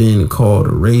times been called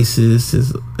a racist,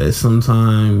 has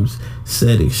sometimes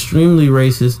said extremely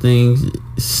racist things,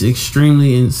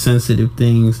 extremely insensitive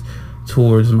things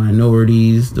towards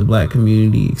minorities, the black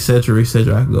community, etc.,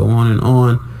 etc. I could go on and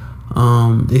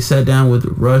on. They sat down with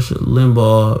Rush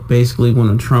Limbaugh, basically one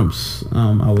of Trump's,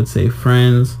 I would say,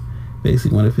 friends,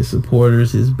 basically one of his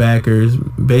supporters, his backers,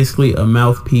 basically a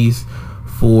mouthpiece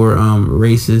for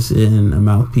racists and a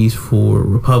mouthpiece for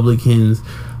Republicans.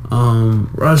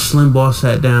 Rush Limbaugh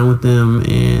sat down with them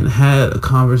and had a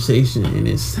conversation, and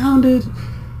it sounded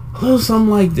a little something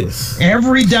like this.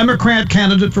 Every Democrat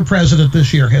candidate for president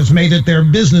this year has made it their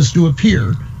business to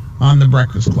appear on the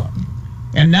Breakfast Club.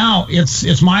 And now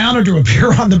it's my honor to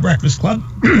appear on the Breakfast Club.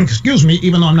 Excuse me,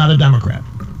 even though I'm not a Democrat.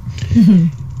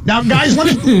 Now, guys,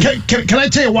 can I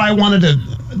tell you why I wanted to...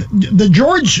 The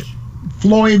George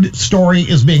Floyd story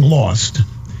is being lost.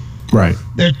 Right.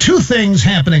 There are two things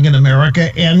happening in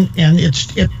America, and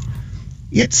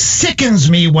it sickens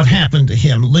me what happened to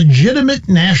him. Legitimate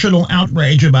national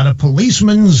outrage about a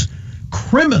policeman's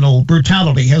criminal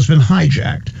brutality has been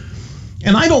hijacked.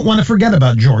 And I don't want to forget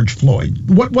about George Floyd.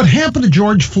 What happened to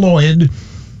George Floyd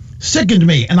sickened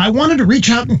me, and I wanted to reach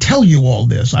out and tell you all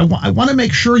this. I want to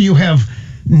make sure you have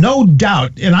no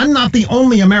doubt, and I'm not the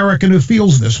only American who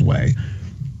feels this way,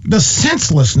 the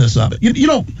senselessness of it. You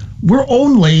know, we're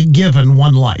only given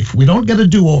one life. We don't get a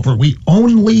do-over. We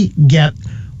only get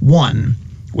one.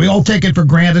 We all take it for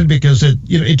granted because it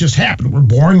just happened. We're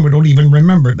born. We don't even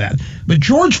remember that. But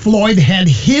George Floyd had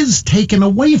his taken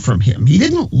away from him. He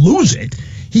didn't lose it.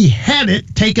 He had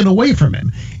it taken away from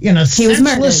him in a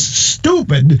senseless,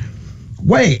 stupid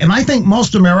way. And I think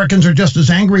most Americans are just as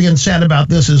angry and sad about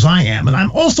this as I am. And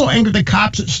I'm also angry at the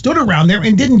cops that stood around there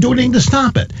and didn't do anything to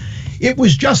stop it. It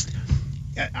was just,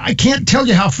 I can't tell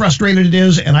you how frustrated it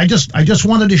is. And I just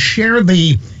wanted to share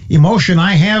the emotion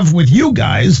I have with you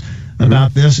guys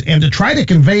about this, and to try to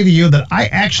convey to you that I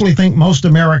actually think most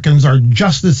Americans are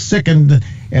just as sickened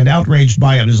and outraged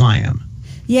by it as I am.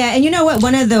 Yeah, and you know what?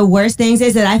 One of the worst things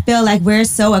is that I feel like we're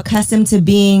so accustomed to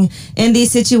being in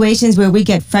these situations where we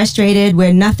get frustrated,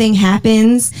 where nothing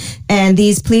happens, and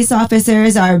these police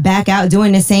officers are back out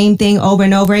doing the same thing over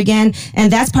and over again.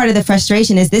 And that's part of the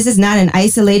frustration, is this is not an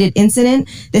isolated incident.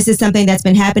 This is something that's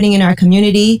been happening in our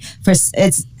community.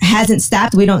 It hasn't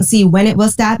stopped. We don't see when it will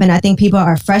stop. And I think people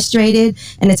are frustrated,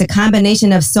 and it's a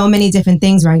combination of so many different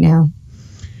things right now.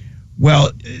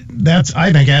 Well, that's,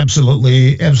 I think,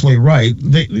 absolutely right.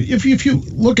 If you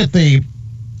look at the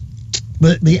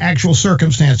actual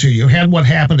circumstance here, you had what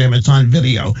happened to him. It's on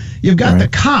video. You've got the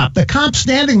cop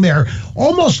standing there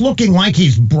almost looking like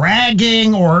he's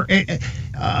bragging or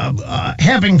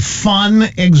having fun,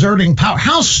 exerting power.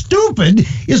 How stupid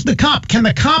is the cop? Can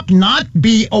the cop not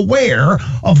be aware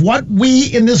of what we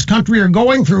in this country are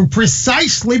going through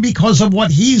precisely because of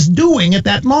what he's doing at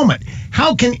that moment?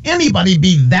 How can anybody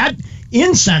be that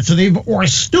insensitive or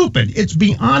stupid? It's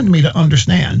beyond me to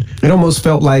understand. It almost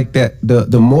felt like that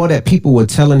the more that people were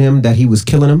telling him that he was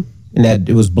killing him, and that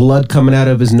it was blood coming out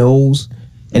of his nose,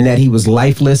 and that he was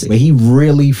lifeless, but he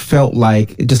really felt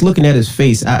like, just looking at his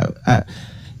face, I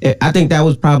think that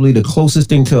was probably the closest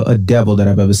thing to a devil that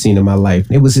I've ever seen in my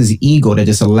life. It was his ego that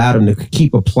just allowed him to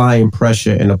keep applying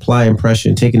pressure and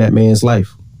taking that man's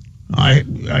life. I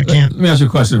can't. Let me ask you a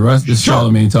question, Russ. This is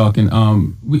Charlamagne talking.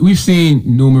 We've seen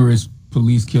numerous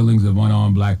police killings of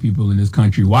unarmed black people in this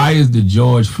country. Why is the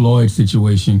George Floyd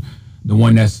situation the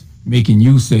one that's making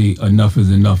you say enough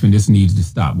is enough and this needs to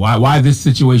stop? Why this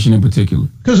situation in particular?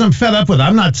 Because I'm fed up with it.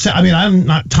 I'm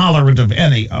not tolerant of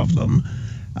any of them.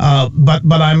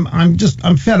 But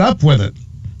I'm fed up with it,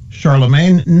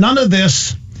 Charlamagne. None of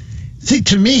this. See,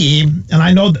 to me, and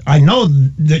I know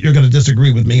that you're going to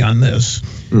disagree with me on this.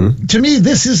 To me,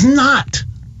 this is not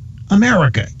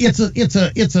America. It's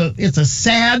a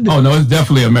sad. Oh no, it's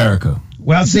definitely America.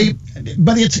 Well, see,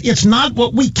 but it's not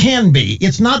what we can be.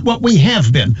 It's not what we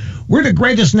have been. We're the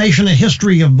greatest nation in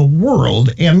history of the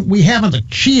world, and we haven't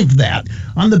achieved that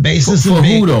on the basis of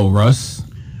who though, Russ?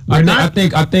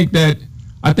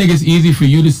 I think it's easy for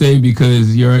you to say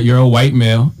because you're a white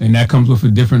male, and that comes with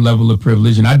a different level of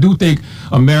privilege. And I do think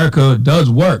America does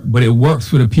work, but it works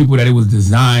for the people that it was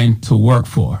designed to work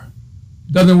for.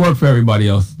 It doesn't work for everybody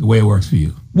else the way it works for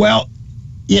you. Well,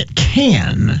 it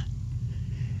can.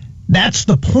 That's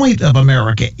the point of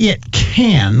America. It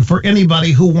can, for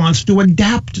anybody who wants to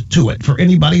adapt to it, for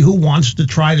anybody who wants to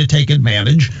try to take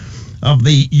advantage of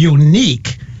the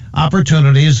unique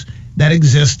opportunities that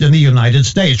exist in the United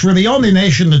States. We're the only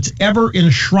nation that's ever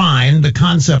enshrined the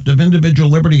concept of individual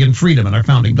liberty and freedom in our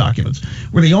founding documents.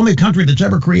 We're the only country that's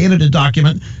ever created a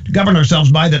document to govern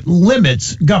ourselves by that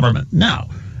limits government. Now,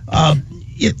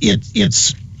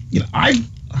 it's I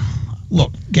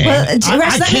look, gang, well,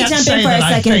 Rush, let me jump in for a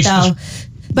second, though.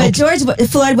 But George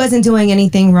Floyd wasn't doing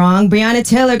anything wrong. Breonna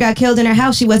Taylor got killed in her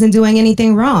house. She wasn't doing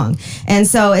anything wrong. And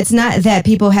so it's not that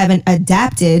people haven't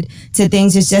adapted to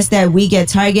things. It's just that we get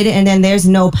targeted and then there's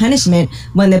no punishment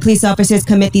when the police officers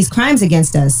commit these crimes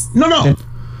against us. No.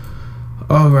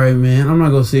 All right, man. I'm not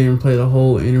going to sit here and play the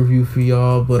whole interview for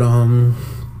y'all. But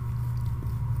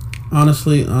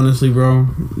honestly, bro,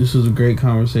 this was a great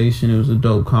conversation. It was a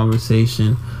dope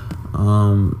conversation.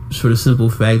 For the simple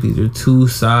fact, these are two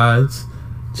sides.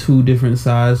 Two different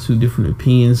sides, two different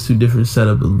opinions, two different set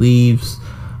of beliefs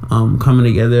coming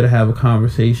together to have a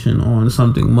conversation on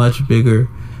something much bigger.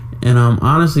 And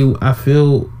honestly, I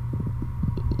feel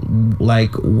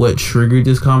like what triggered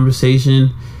this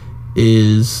conversation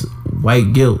is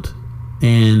white guilt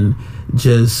and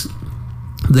just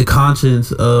the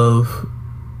conscience of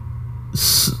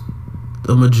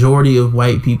the majority of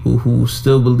white people who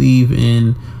still believe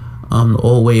in the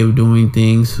old way of doing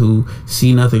things, who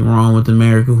see nothing wrong with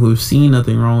America, who have seen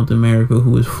nothing wrong with America,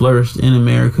 who has flourished in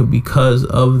America because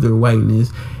of their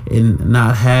whiteness and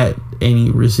not had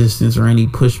any resistance or any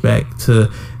pushback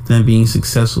to them being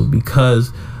successful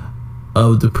because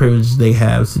of the privilege they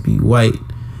have to be white.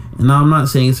 And I'm not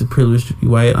saying it's a privilege to be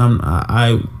white.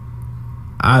 I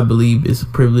believe it's a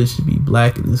privilege to be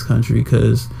black in this country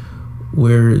because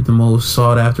we're the most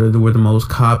sought after, we're the most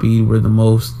copied,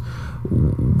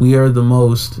 we are the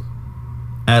most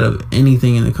out of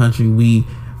anything in the country.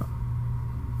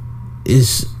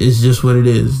 It's just what it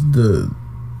is. The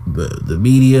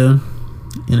media,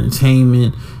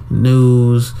 entertainment,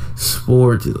 news,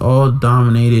 sports is all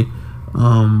dominated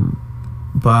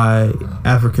by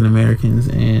African Americans.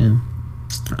 And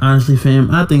honestly,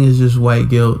 fam, I think it's just white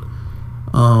guilt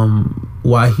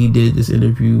why he did this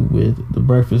interview with the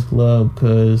Breakfast Club,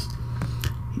 because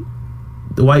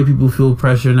the white people feel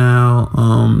pressure now.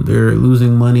 They're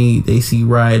losing money. They see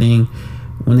rioting.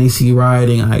 When they see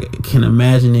rioting, I can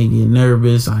imagine they get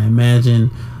nervous. I imagine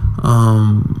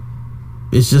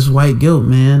it's just white guilt,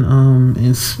 man.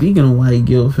 And speaking of white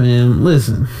guilt, fam,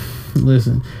 listen.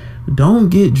 Don't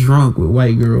get drunk with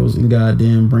white girls and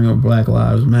goddamn bring up Black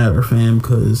Lives Matter, fam,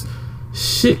 because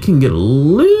shit can get a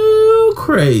little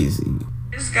crazy.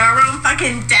 Just go around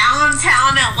fucking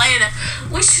downtown Atlanta.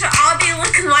 We should all be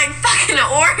looking like fucking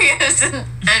Oreos and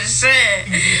shit.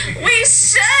 We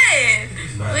should.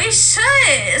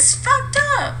 It's fucked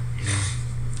up.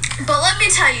 But let me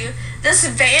tell you, this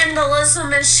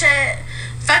vandalism and shit,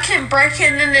 fucking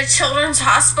breaking into children's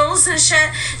hospitals and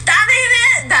shit, that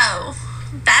ain't it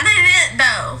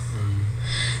though.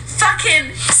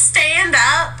 Fucking stand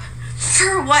up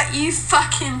for what you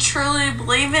fucking truly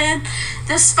believe in.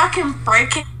 This fucking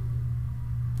breaking.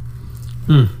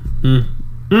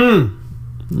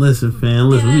 Listen, fam.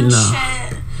 Listen,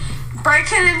 shit.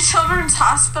 Breaking in children's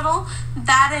hospital,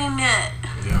 that ain't it.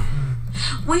 Yeah.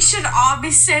 We should all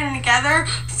be standing together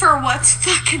for what's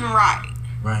fucking right.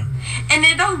 Right. And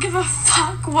it don't give a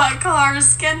fuck what color our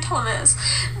skin tone is.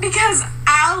 Because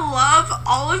I love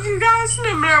all of you guys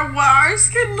no matter what our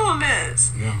skin tone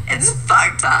is. Yeah. It's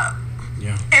fucked up.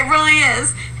 Yeah. It really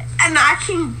is. And I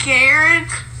can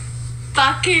guarantee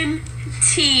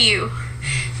you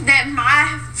that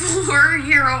my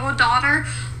 4-year-old daughter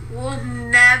will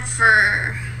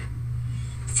never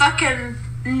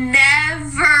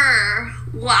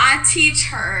will I teach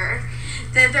her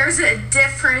that there's a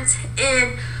difference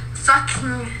in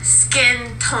fucking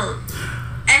skin tone.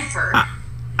 Ever.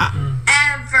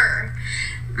 Ever.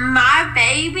 My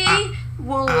baby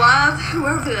will love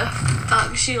whoever the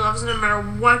fuck she loves, no matter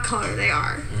what color they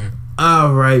are.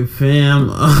 All right,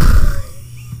 fam.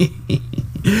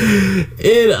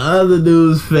 In other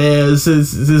news, fam,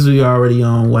 since we already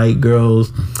on white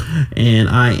girls, and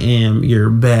I am your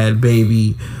bad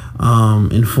baby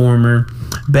informer.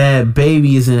 Bad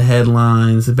Baby is in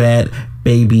headlines. Bad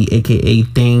Baby, aka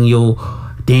Danielle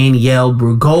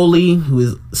Bregoli, who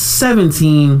is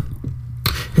 17,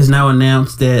 has now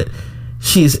announced that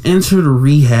she has entered a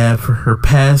rehab for her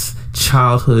past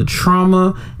childhood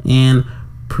trauma and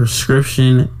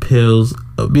prescription pills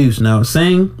abuse. Now,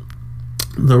 saying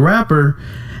the rapper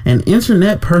and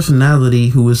internet personality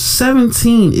who is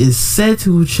 17 is said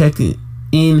to have checked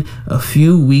in a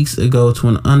few weeks ago to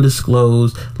an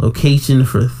undisclosed location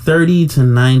for 30 to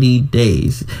 90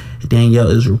 days. Danielle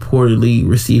is reportedly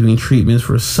receiving treatments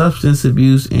for substance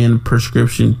abuse and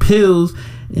prescription pills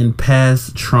and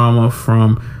past trauma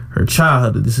from her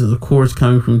childhood. This is, of course,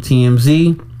 coming from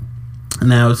TMZ.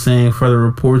 Now it's saying further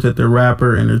reports that the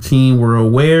rapper and her team were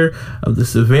aware of the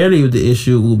severity of the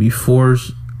issue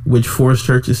which forced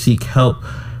her to seek help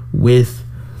with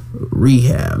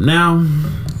rehab. Now,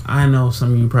 I know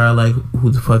some of you probably like,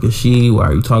 who the fuck is she? Why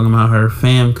are you talking about her,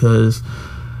 fam? Because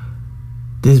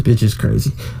this bitch is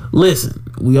crazy. Listen,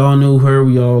 we all knew her.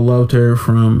 We all loved her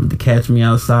from the Catch Me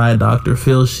Outside Dr.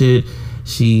 Phil shit.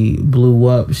 She blew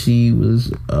up. She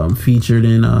was featured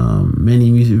in many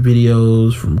music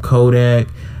videos, from Kodak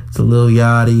to Lil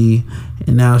Yachty,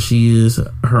 and now she is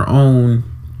her own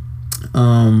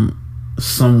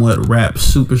somewhat rap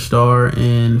superstar.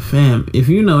 And fam, if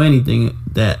you know anything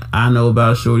that I know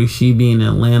about Shorty, she be in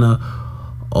Atlanta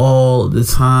all the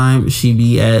time. She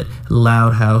be at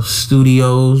Loud House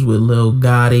Studios with Lil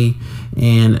Gotti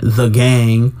and the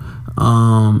gang.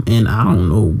 And I don't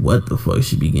know what the fuck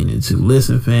she be getting into.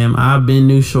 Listen, fam, I've been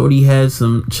knew Shorty had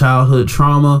some childhood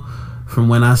trauma from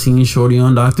when I seen Shorty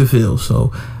on Dr. Phil.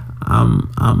 So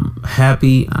I'm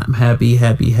happy. I'm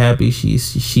happy. She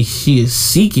is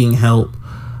seeking help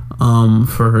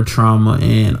for her trauma,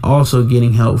 and also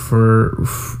getting help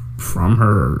from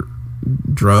her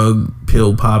drug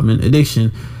pill popping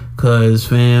addiction. Cause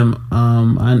fam,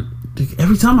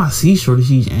 every time I see Shorty,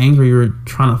 she's angry or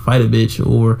trying to fight a bitch,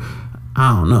 or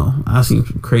I don't know. I seen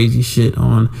some crazy shit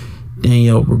on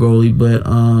Danielle Bregoli, but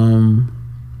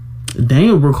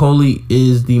Danielle Bregoli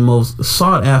is the most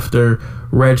sought after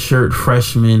redshirt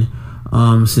freshman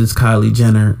since Kylie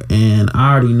Jenner, and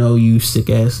I already know you sick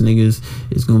ass niggas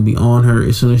is gonna be on her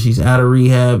as soon as she's out of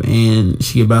rehab and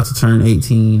she about to turn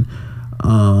 18.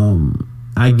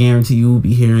 I guarantee you will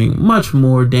be hearing much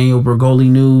more Danielle Bregoli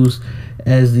news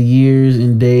as the years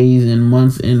and days and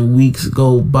months and weeks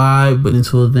go by. But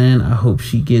until then, I hope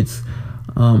she gets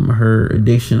her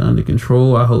addiction under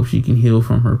control. I hope she can heal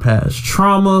from her past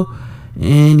trauma.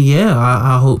 And yeah,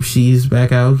 I hope she's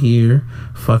back out here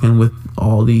fucking with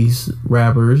all these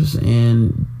rappers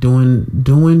and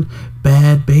doing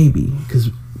Bad Baby.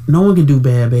 Because no one can do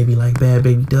Bad Baby like Bad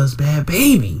Baby does Bad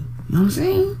Baby. You know what I'm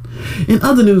saying? In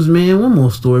other news, man, one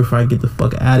more story before I get the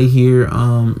fuck out of here.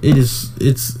 It's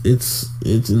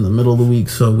in the middle of the week,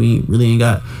 so we really ain't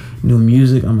got new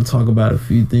music. I'm gonna talk about a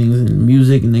few things in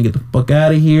music and then get the fuck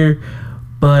out of here.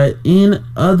 But in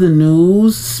other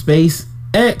news,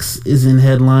 SpaceX is in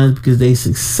headlines because they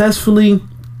successfully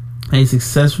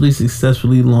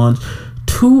launched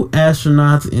 2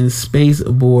 astronauts in space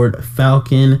aboard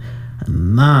Falcon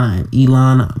 9.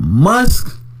 Elon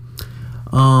Musk,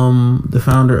 the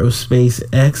founder of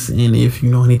SpaceX, and if you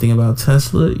know anything about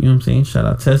Tesla, you know what I'm saying, shout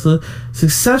out Tesla,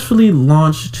 successfully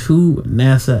launched 2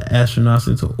 NASA astronauts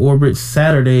into orbit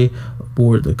Saturday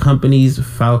aboard the company's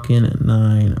Falcon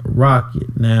 9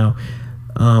 rocket. Now,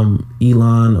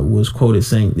 Elon was quoted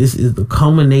saying, "This is the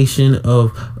culmination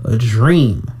of a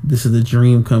dream. This is a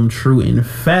dream come true. In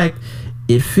fact,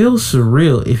 it feels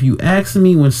surreal. If you asked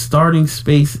me when starting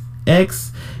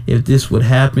SpaceX if this would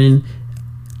happen,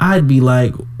 I'd be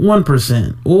like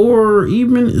 1% or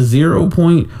even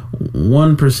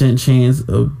 0.1% chance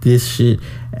of this shit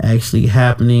actually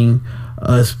happening,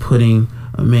 us putting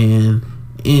a man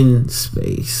in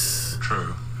space."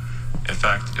 True. In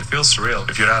fact, it feels surreal.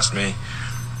 If you'd asked me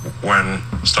when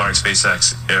starting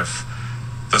SpaceX if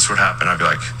this would happen, I'd be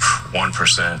like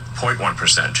 1%,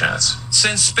 0.1% chance.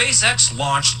 Since SpaceX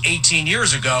launched 18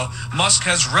 years ago, Musk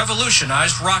has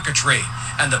revolutionized rocketry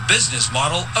and the business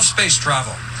model of space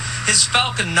travel. His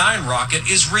Falcon 9 rocket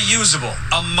is reusable,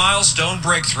 a milestone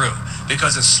breakthrough,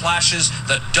 because it slashes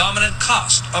the dominant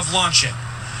cost of launching.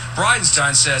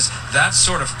 Bridenstine says that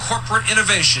sort of corporate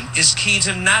innovation is key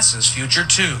to NASA's future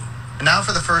too. Now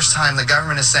for the first time, the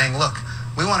government is saying, look,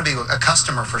 we want to be a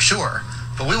customer for sure,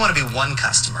 but we want to be one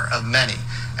customer of many.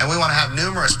 And we want to have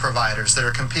numerous providers that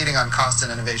are competing on cost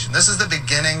and innovation. This is the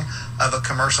beginning of a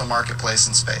commercial marketplace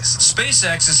in space.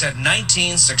 SpaceX has had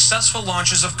 19 successful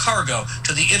launches of cargo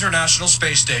to the International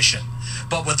Space Station.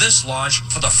 But with this launch,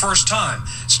 for the first time,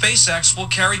 SpaceX will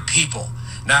carry people.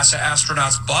 NASA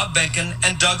astronauts Bob Behnken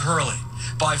and Doug Hurley.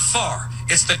 By far,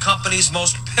 it's the company's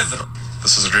most pivotal.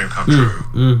 This is a dream come true.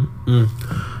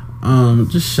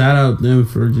 Just shout out them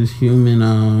for just human,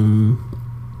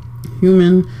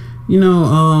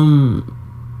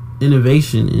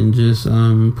 innovation and just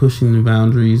pushing the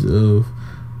boundaries of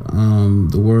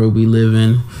the world we live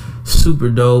in. Super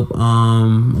dope.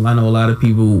 I know a lot of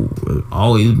people have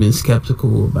always been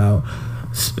skeptical about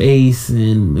space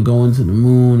and going to the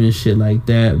moon and shit like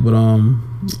that. But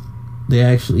they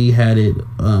actually had it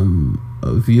a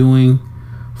viewing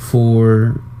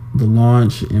for the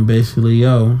launch, and basically,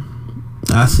 I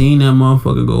seen that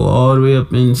motherfucker go all the way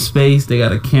up in space. They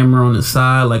got a camera on the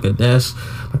side, like a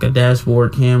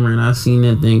dashboard camera, and I seen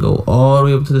that thing go all the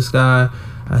way up to the sky.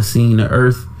 I seen the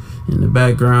Earth in the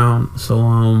background. So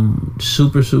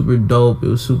super dope. It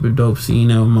was super dope seeing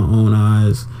that with my own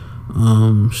eyes.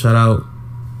 Shout out.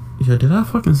 Yeah, did I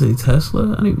fucking say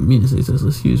Tesla? I didn't mean to say Tesla,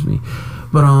 excuse me.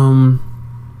 But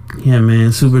yeah,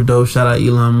 man, super dope. Shout out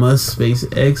Elon Musk,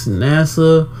 SpaceX,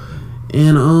 NASA.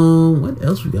 And what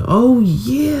else we got? Oh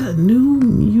yeah, new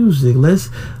music. Let's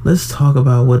talk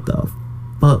about what the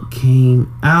fuck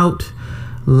came out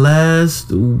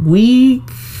last week.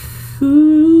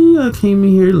 I came in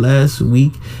here last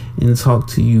week and talked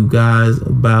to you guys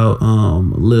about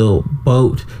Lil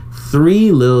Boat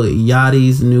 3, Lil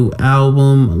Yachty's new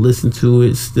album. I listened to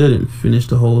it, still didn't finish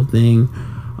the whole thing.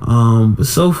 But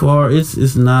so far it's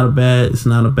not a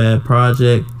bad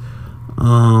project.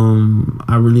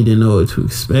 I really didn't know what to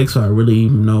expect, so I really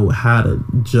didn't know how to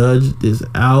judge this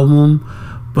album.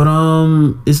 But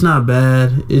it's not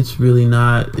bad. It's really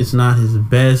not. It's not his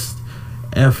best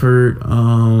effort.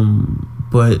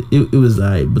 But it was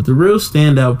alright. But the real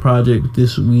standout project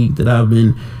this week that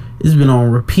it's been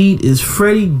on repeat is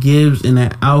Freddie Gibbs and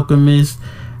The Alchemist,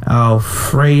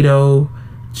 Alfredo.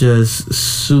 Just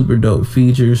super dope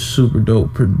features, super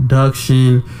dope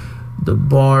production. The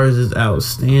bars is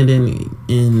outstanding,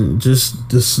 and just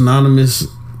the synonymous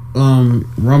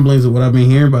rumblings of what I've been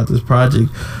hearing about this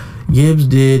project. Gibbs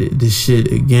did this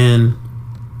shit again.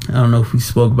 I don't know if we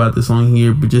spoke about this on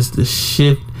here, but just the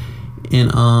shift in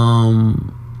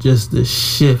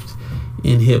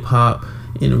hip hop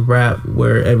and rap,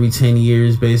 where every 10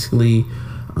 years basically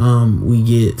we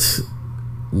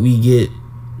get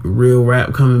real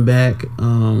rap coming back.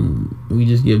 We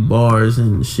just get bars,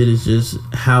 and shit is just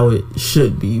how it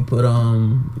should be. But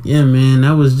yeah, man,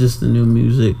 that was just the new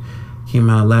music. Came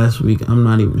out last week. I'm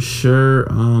not even sure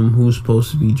who's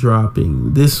supposed to be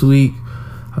dropping this week.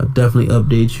 I'll definitely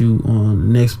update you on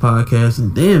the next podcast.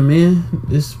 And damn, man,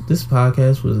 this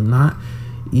podcast was not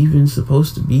even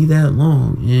supposed to be that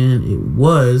long, and it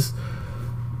was.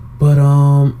 But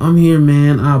I'm here,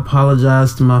 man. I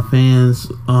apologize to my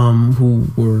fans who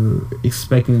were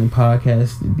expecting the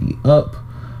podcast to be up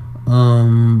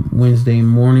Wednesday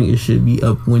morning. It should be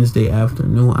up Wednesday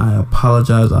afternoon. I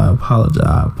apologize.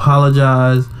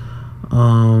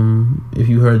 If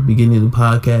you heard the beginning of the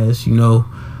podcast, you know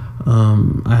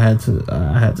I had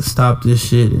to stop this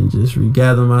shit and just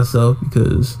regather myself,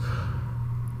 because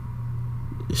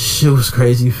shit was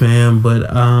crazy, fam. But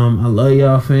I love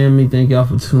y'all, family. Thank y'all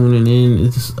for tuning in.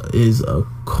 It is of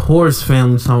course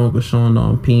family time Uncle Sean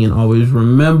Don P, and always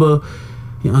remember,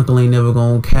 your uncle ain't never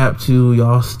gonna cap to.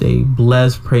 Y'all stay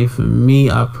blessed. Pray for me.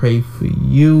 I pray for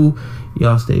you.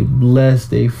 Y'all stay blessed.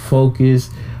 Stay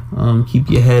focused. Keep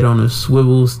your head on a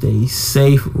swivel. Stay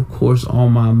safe. Of course, all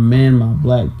my men, my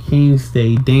black kings,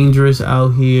 stay dangerous out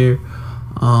here.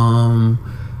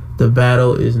 The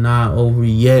battle is not over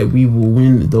yet. We will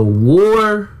win the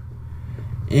war.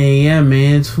 And yeah,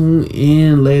 man, tune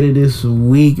in later this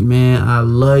week, man. I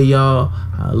love y'all.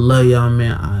 I love y'all,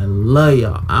 man. I love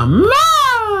y'all. I'm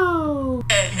out.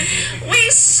 We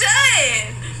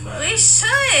should.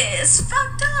 It's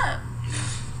fucked up.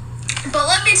 But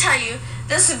let me tell you,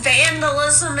 this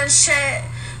vandalism and shit,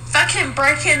 fucking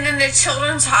breaking into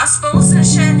children's hospitals and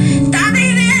shit, that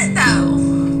ain't it though.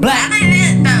 That ain't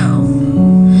it though.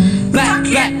 Black.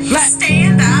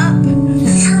 Stand up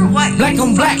for what black you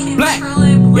on black,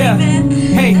 truly believe in.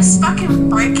 Hey, this fucking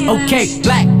breaking. Okay,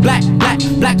 black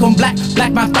on black,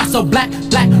 my thoughts so black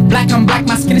on black,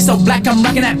 my skin is so black, I'm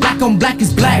rocking that black on black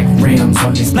is black. Rims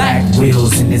on this black,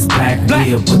 wheels in this black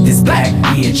wheel, put this black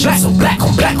bitch up, so black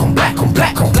on black on black on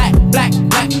black on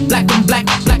black on black,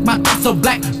 my thoughts so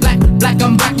black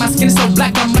on black, my skin is so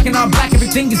black, I'm rocking all black,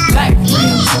 everything is black.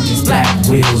 Rims on this black,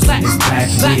 wheels in this black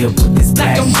wheel, put this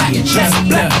black bitch up, so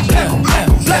black on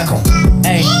black on.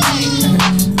 Hey,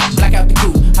 black out the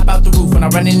coupe, hop out the roof when I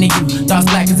run into you. Dark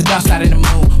black as the dark side of the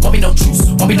moon. Won't be no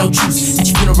truce. At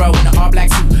your funeral in an all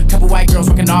black suit. Couple white girls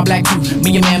working all black too.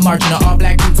 Me and man marching on all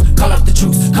black roots. Call up the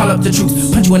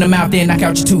truth. Punch you in the mouth, then knock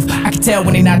out your tooth. I can tell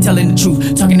when they not telling the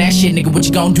truth. Talking that shit, nigga, what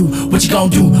you gon' do? What you gon'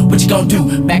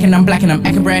 do? Back and I'm black and I'm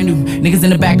acting brand new. Niggas in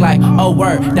the back like, oh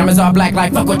word. Diamonds all black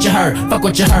like, fuck what you heard.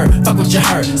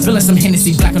 Spilling some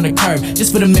Hennessy black on the curb.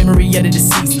 Just for the memory of the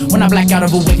deceased. When I black out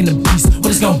of awaken the beast. What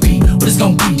it's gon' be?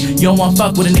 gon' be. You don't wanna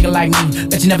fuck with a nigga like me.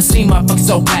 Bet you never seen motherfuckers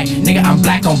so black. Nigga, I'm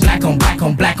black on black on black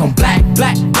on black on black.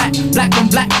 Black, black, black on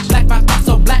black. Black, my thoughts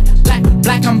so black. Black,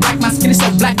 black, I'm black. My skin is so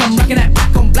black. I'm rocking that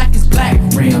black on black is black.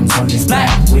 Rims on this black.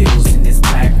 Wheels in this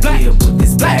black. Wheel with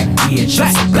this black. Yeah,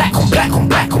 black, black on black on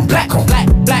black on black on black.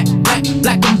 Black, black,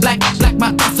 black on black. Black,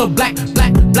 my thoughts so black.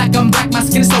 Black, black, I'm black. My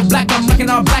skin is so black. I'm rocking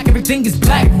all black. Everything is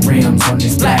black. Rims on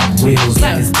this black. Wheels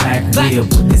in this black. Wheel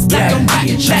with this black.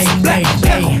 Yeah, black,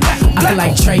 black on black. I feel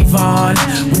like Trayvon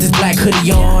with this black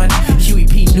hoodie on. Huey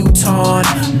P. Newton,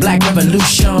 Black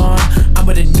Revolution. I'm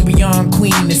with a Nubian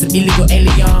queen and some illegal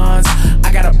aliens.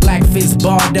 I got a black fist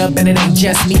barred up and it ain't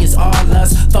just me, it's all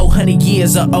us. 400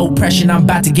 years of oppression, I'm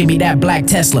about to give me that black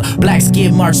Tesla. Black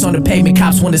skid marks on the pavement,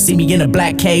 cops wanna see me in a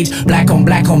black cage. Black on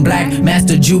black on black,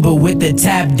 Master Juba with the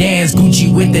tap dance.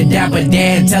 Gucci with the Dapper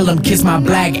Dan, tell them kiss my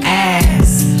black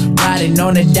ass. Riding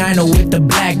on a dino with the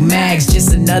black mags.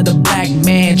 Just another black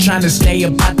man trying to stay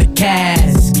up out the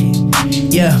casket.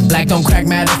 Yeah, black don't crack,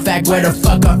 matter of fact, where the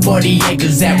fuck are 40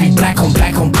 acres at? We black on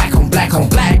black on black on black on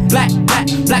black. Black, black,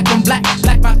 black on black.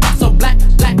 Black, my thoughts so black.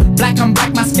 Black, black, I'm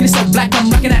black, my skin is so black. I'm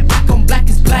rocking that black on black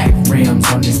is black. Rims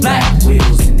on this black.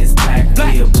 Wheels in this black.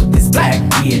 Wheel with this black.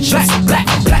 Yeah, black,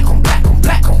 black on black on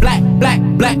black on black on black. Black,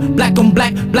 black, black on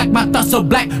black. Black, my thoughts so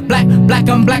black. Black, black,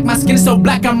 I'm black, my skin is so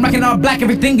black. I'm rocking all black,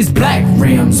 everything is black.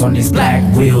 Rims on this black.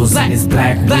 Wheels in this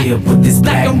black. Wheel with this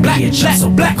black. Yeah, black, so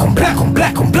black on black on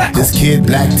black on black. This kid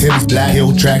black, Tim's black,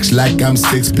 hill tracks like I'm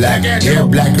 6 black. Hair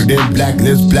blacker than black,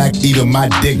 lips black, even my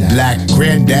dick black.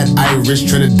 Granddad Irish,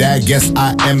 Trinidad, guess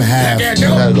I am half. You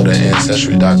gotta go to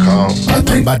Ancestry.com.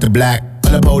 I'm about the black.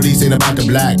 The police ain't about the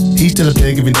black. He's still a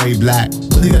pig even though he black.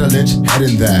 Really got a lynch head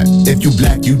in that. If you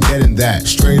black, you dead in that.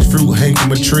 Strange fruit hang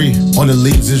from a tree. On the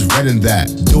leaves is red in that.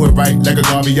 Do it right like a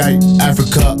Garveyite.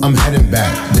 Africa, I'm heading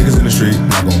back. Niggas in the street,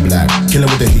 black on black. Kill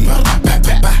him with the heat.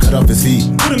 Cut off his heat.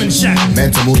 Put him in shackles.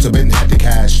 Mental moves have been had to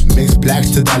cash. Mix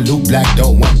blacks to dilute black.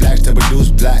 Don't want blacks to produce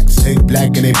blacks. Take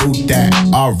black and they boot that.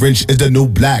 Orange is the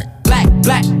new black. Black,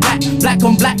 black, black, black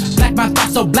on black. Black, my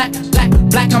thoughts so black. Black,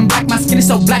 black, I'm black, my skin is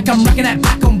so black. I'm rocking that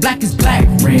black on black is black.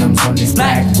 Rims on this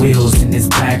black. Wheels in this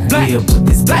black. Wheel with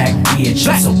this black. Yeah,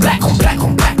 black, so black on black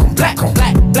on black on black on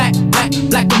black. Black, black,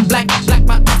 black on black. Black,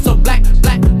 my thoughts so black.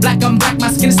 Black, black, I'm black,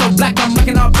 my skin is so black. I'm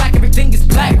rocking all black, everything is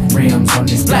black. Rims on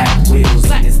this black. Wheels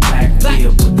in this black.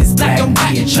 Wheel with this black.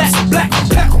 Yeah, black, so black on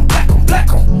black on black on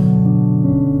black on.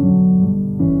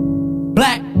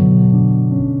 Black.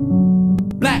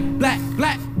 Black, black,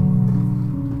 black.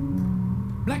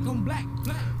 Black on black,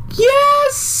 black.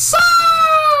 Yes,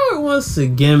 sir! Once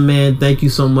again, man, thank you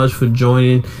so much for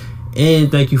joining.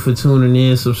 And thank you for tuning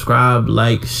in. Subscribe,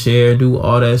 like, share, do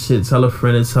all that shit. Tell a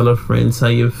friend, tell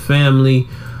your family.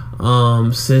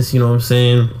 Since, you know what I'm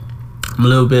saying, I'm a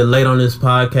little bit late on this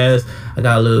podcast, I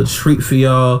got a little treat for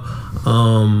y'all.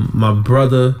 My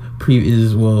brother I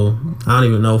don't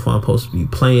even know if I'm supposed to be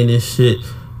playing this shit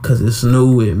because it's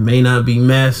new. It may not be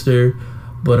mastered,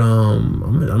 but I'm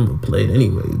gonna play it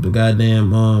anyway. But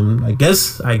goddamn, I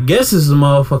guess it's the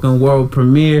motherfucking world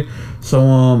premiere. So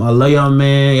I love y'all,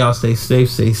 man. Y'all stay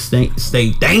safe, stay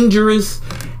dangerous,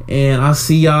 and I'll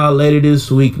see y'all later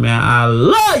this week, man. I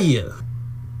love you.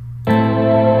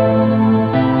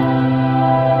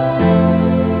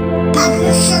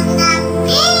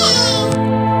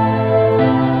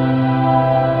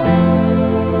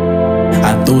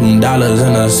 Threw them dollars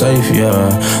in a safe, yeah.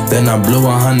 Then I blew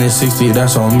 160,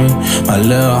 that's on me. My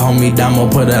little homie Damo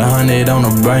put 100 on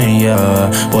the brain, yeah.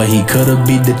 Boy, he could've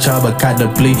beat the child but caught the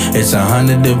plea. It's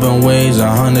 100 different ways,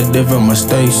 100 different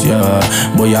mistakes, yeah.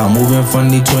 Boy, y'all moving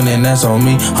funny, twinning, that's on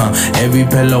me, huh. Every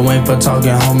pillow ain't for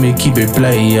talking, homie, keep it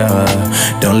play, yeah.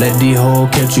 Don't let the hoe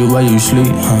catch you while you sleep,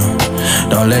 huh.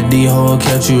 Don't let the hoe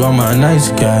catch you, I'm a nice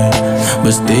guy,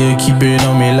 but still keep it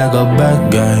on me like a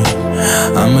bad guy.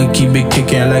 I'ma keep it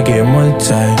kicking like a Muay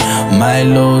Thai.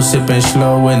 Milo sipping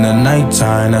slow in the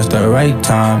nighttime, that's the right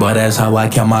time. But that's how I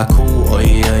kept my cool, oh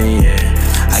yeah,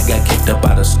 yeah. I got kicked up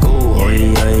out of school, oh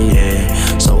yeah,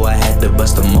 yeah. So I had to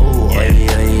bust a move, oh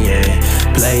yeah,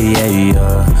 yeah. Play,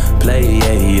 yeah, play,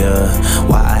 yeah.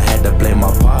 Why I had to play my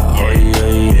part, oh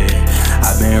yeah, yeah.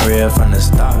 I've been real from the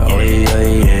start, oh yeah,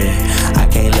 yeah. I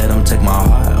can't let them take my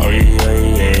heart, oh yeah,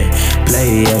 yeah.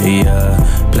 Play,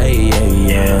 yeah, play,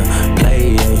 yeah,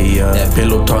 play, yeah. That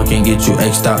pillow talk can get you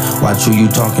X'd out. Watch who you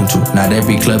talking to. Not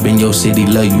every club in your city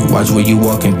love you. Watch where you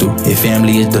walking through. If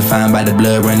family is defined by the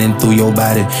blood running through your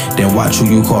body, then watch who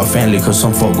you call family, cause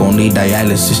some folk gon' need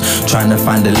dialysis. Trying to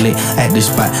find a lick at the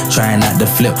spot, trying not to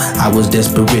flip. I was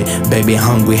desperate, baby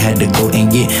hungry, had to go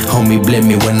and get. Homie bled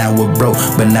me when I was broke,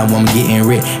 but now I'm getting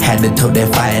rich. Had to tote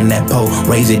that fire in that pole,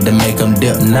 raise it to make them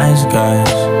dip. Nice guys,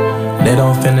 They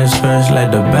don't finish first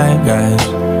like the bad guys.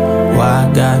 Why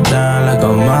I got down like a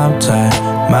mob tie.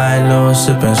 My little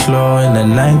sipping slow in the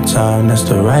nighttime, that's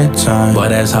the right time. But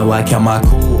that's how I kept my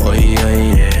cool, oh yeah,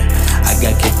 yeah. I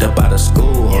got kicked up out of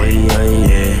school, oh yeah,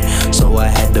 yeah. So I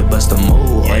had to bust a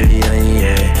move, oh yeah,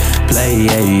 yeah. Play,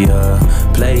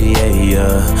 yeah, play,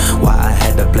 yeah. Why I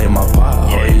had to play my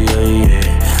part, oh yeah,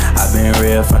 yeah. I've been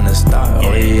real from the start,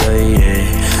 oh yeah,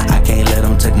 yeah. I can't let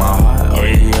them take my heart, oh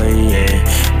yeah,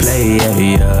 yeah. Play,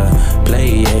 yeah,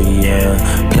 play,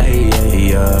 yeah, play,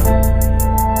 yeah.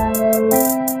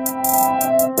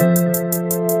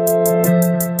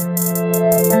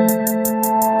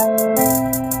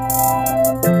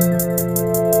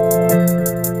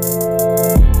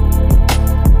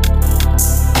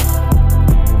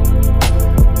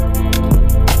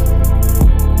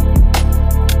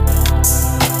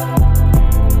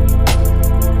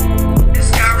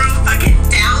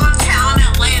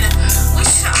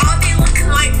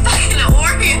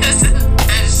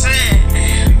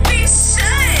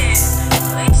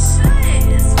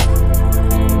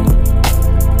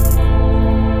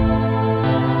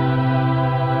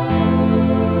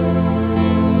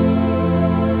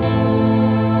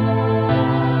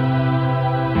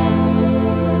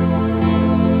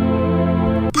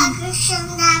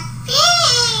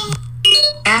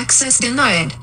 Access denied.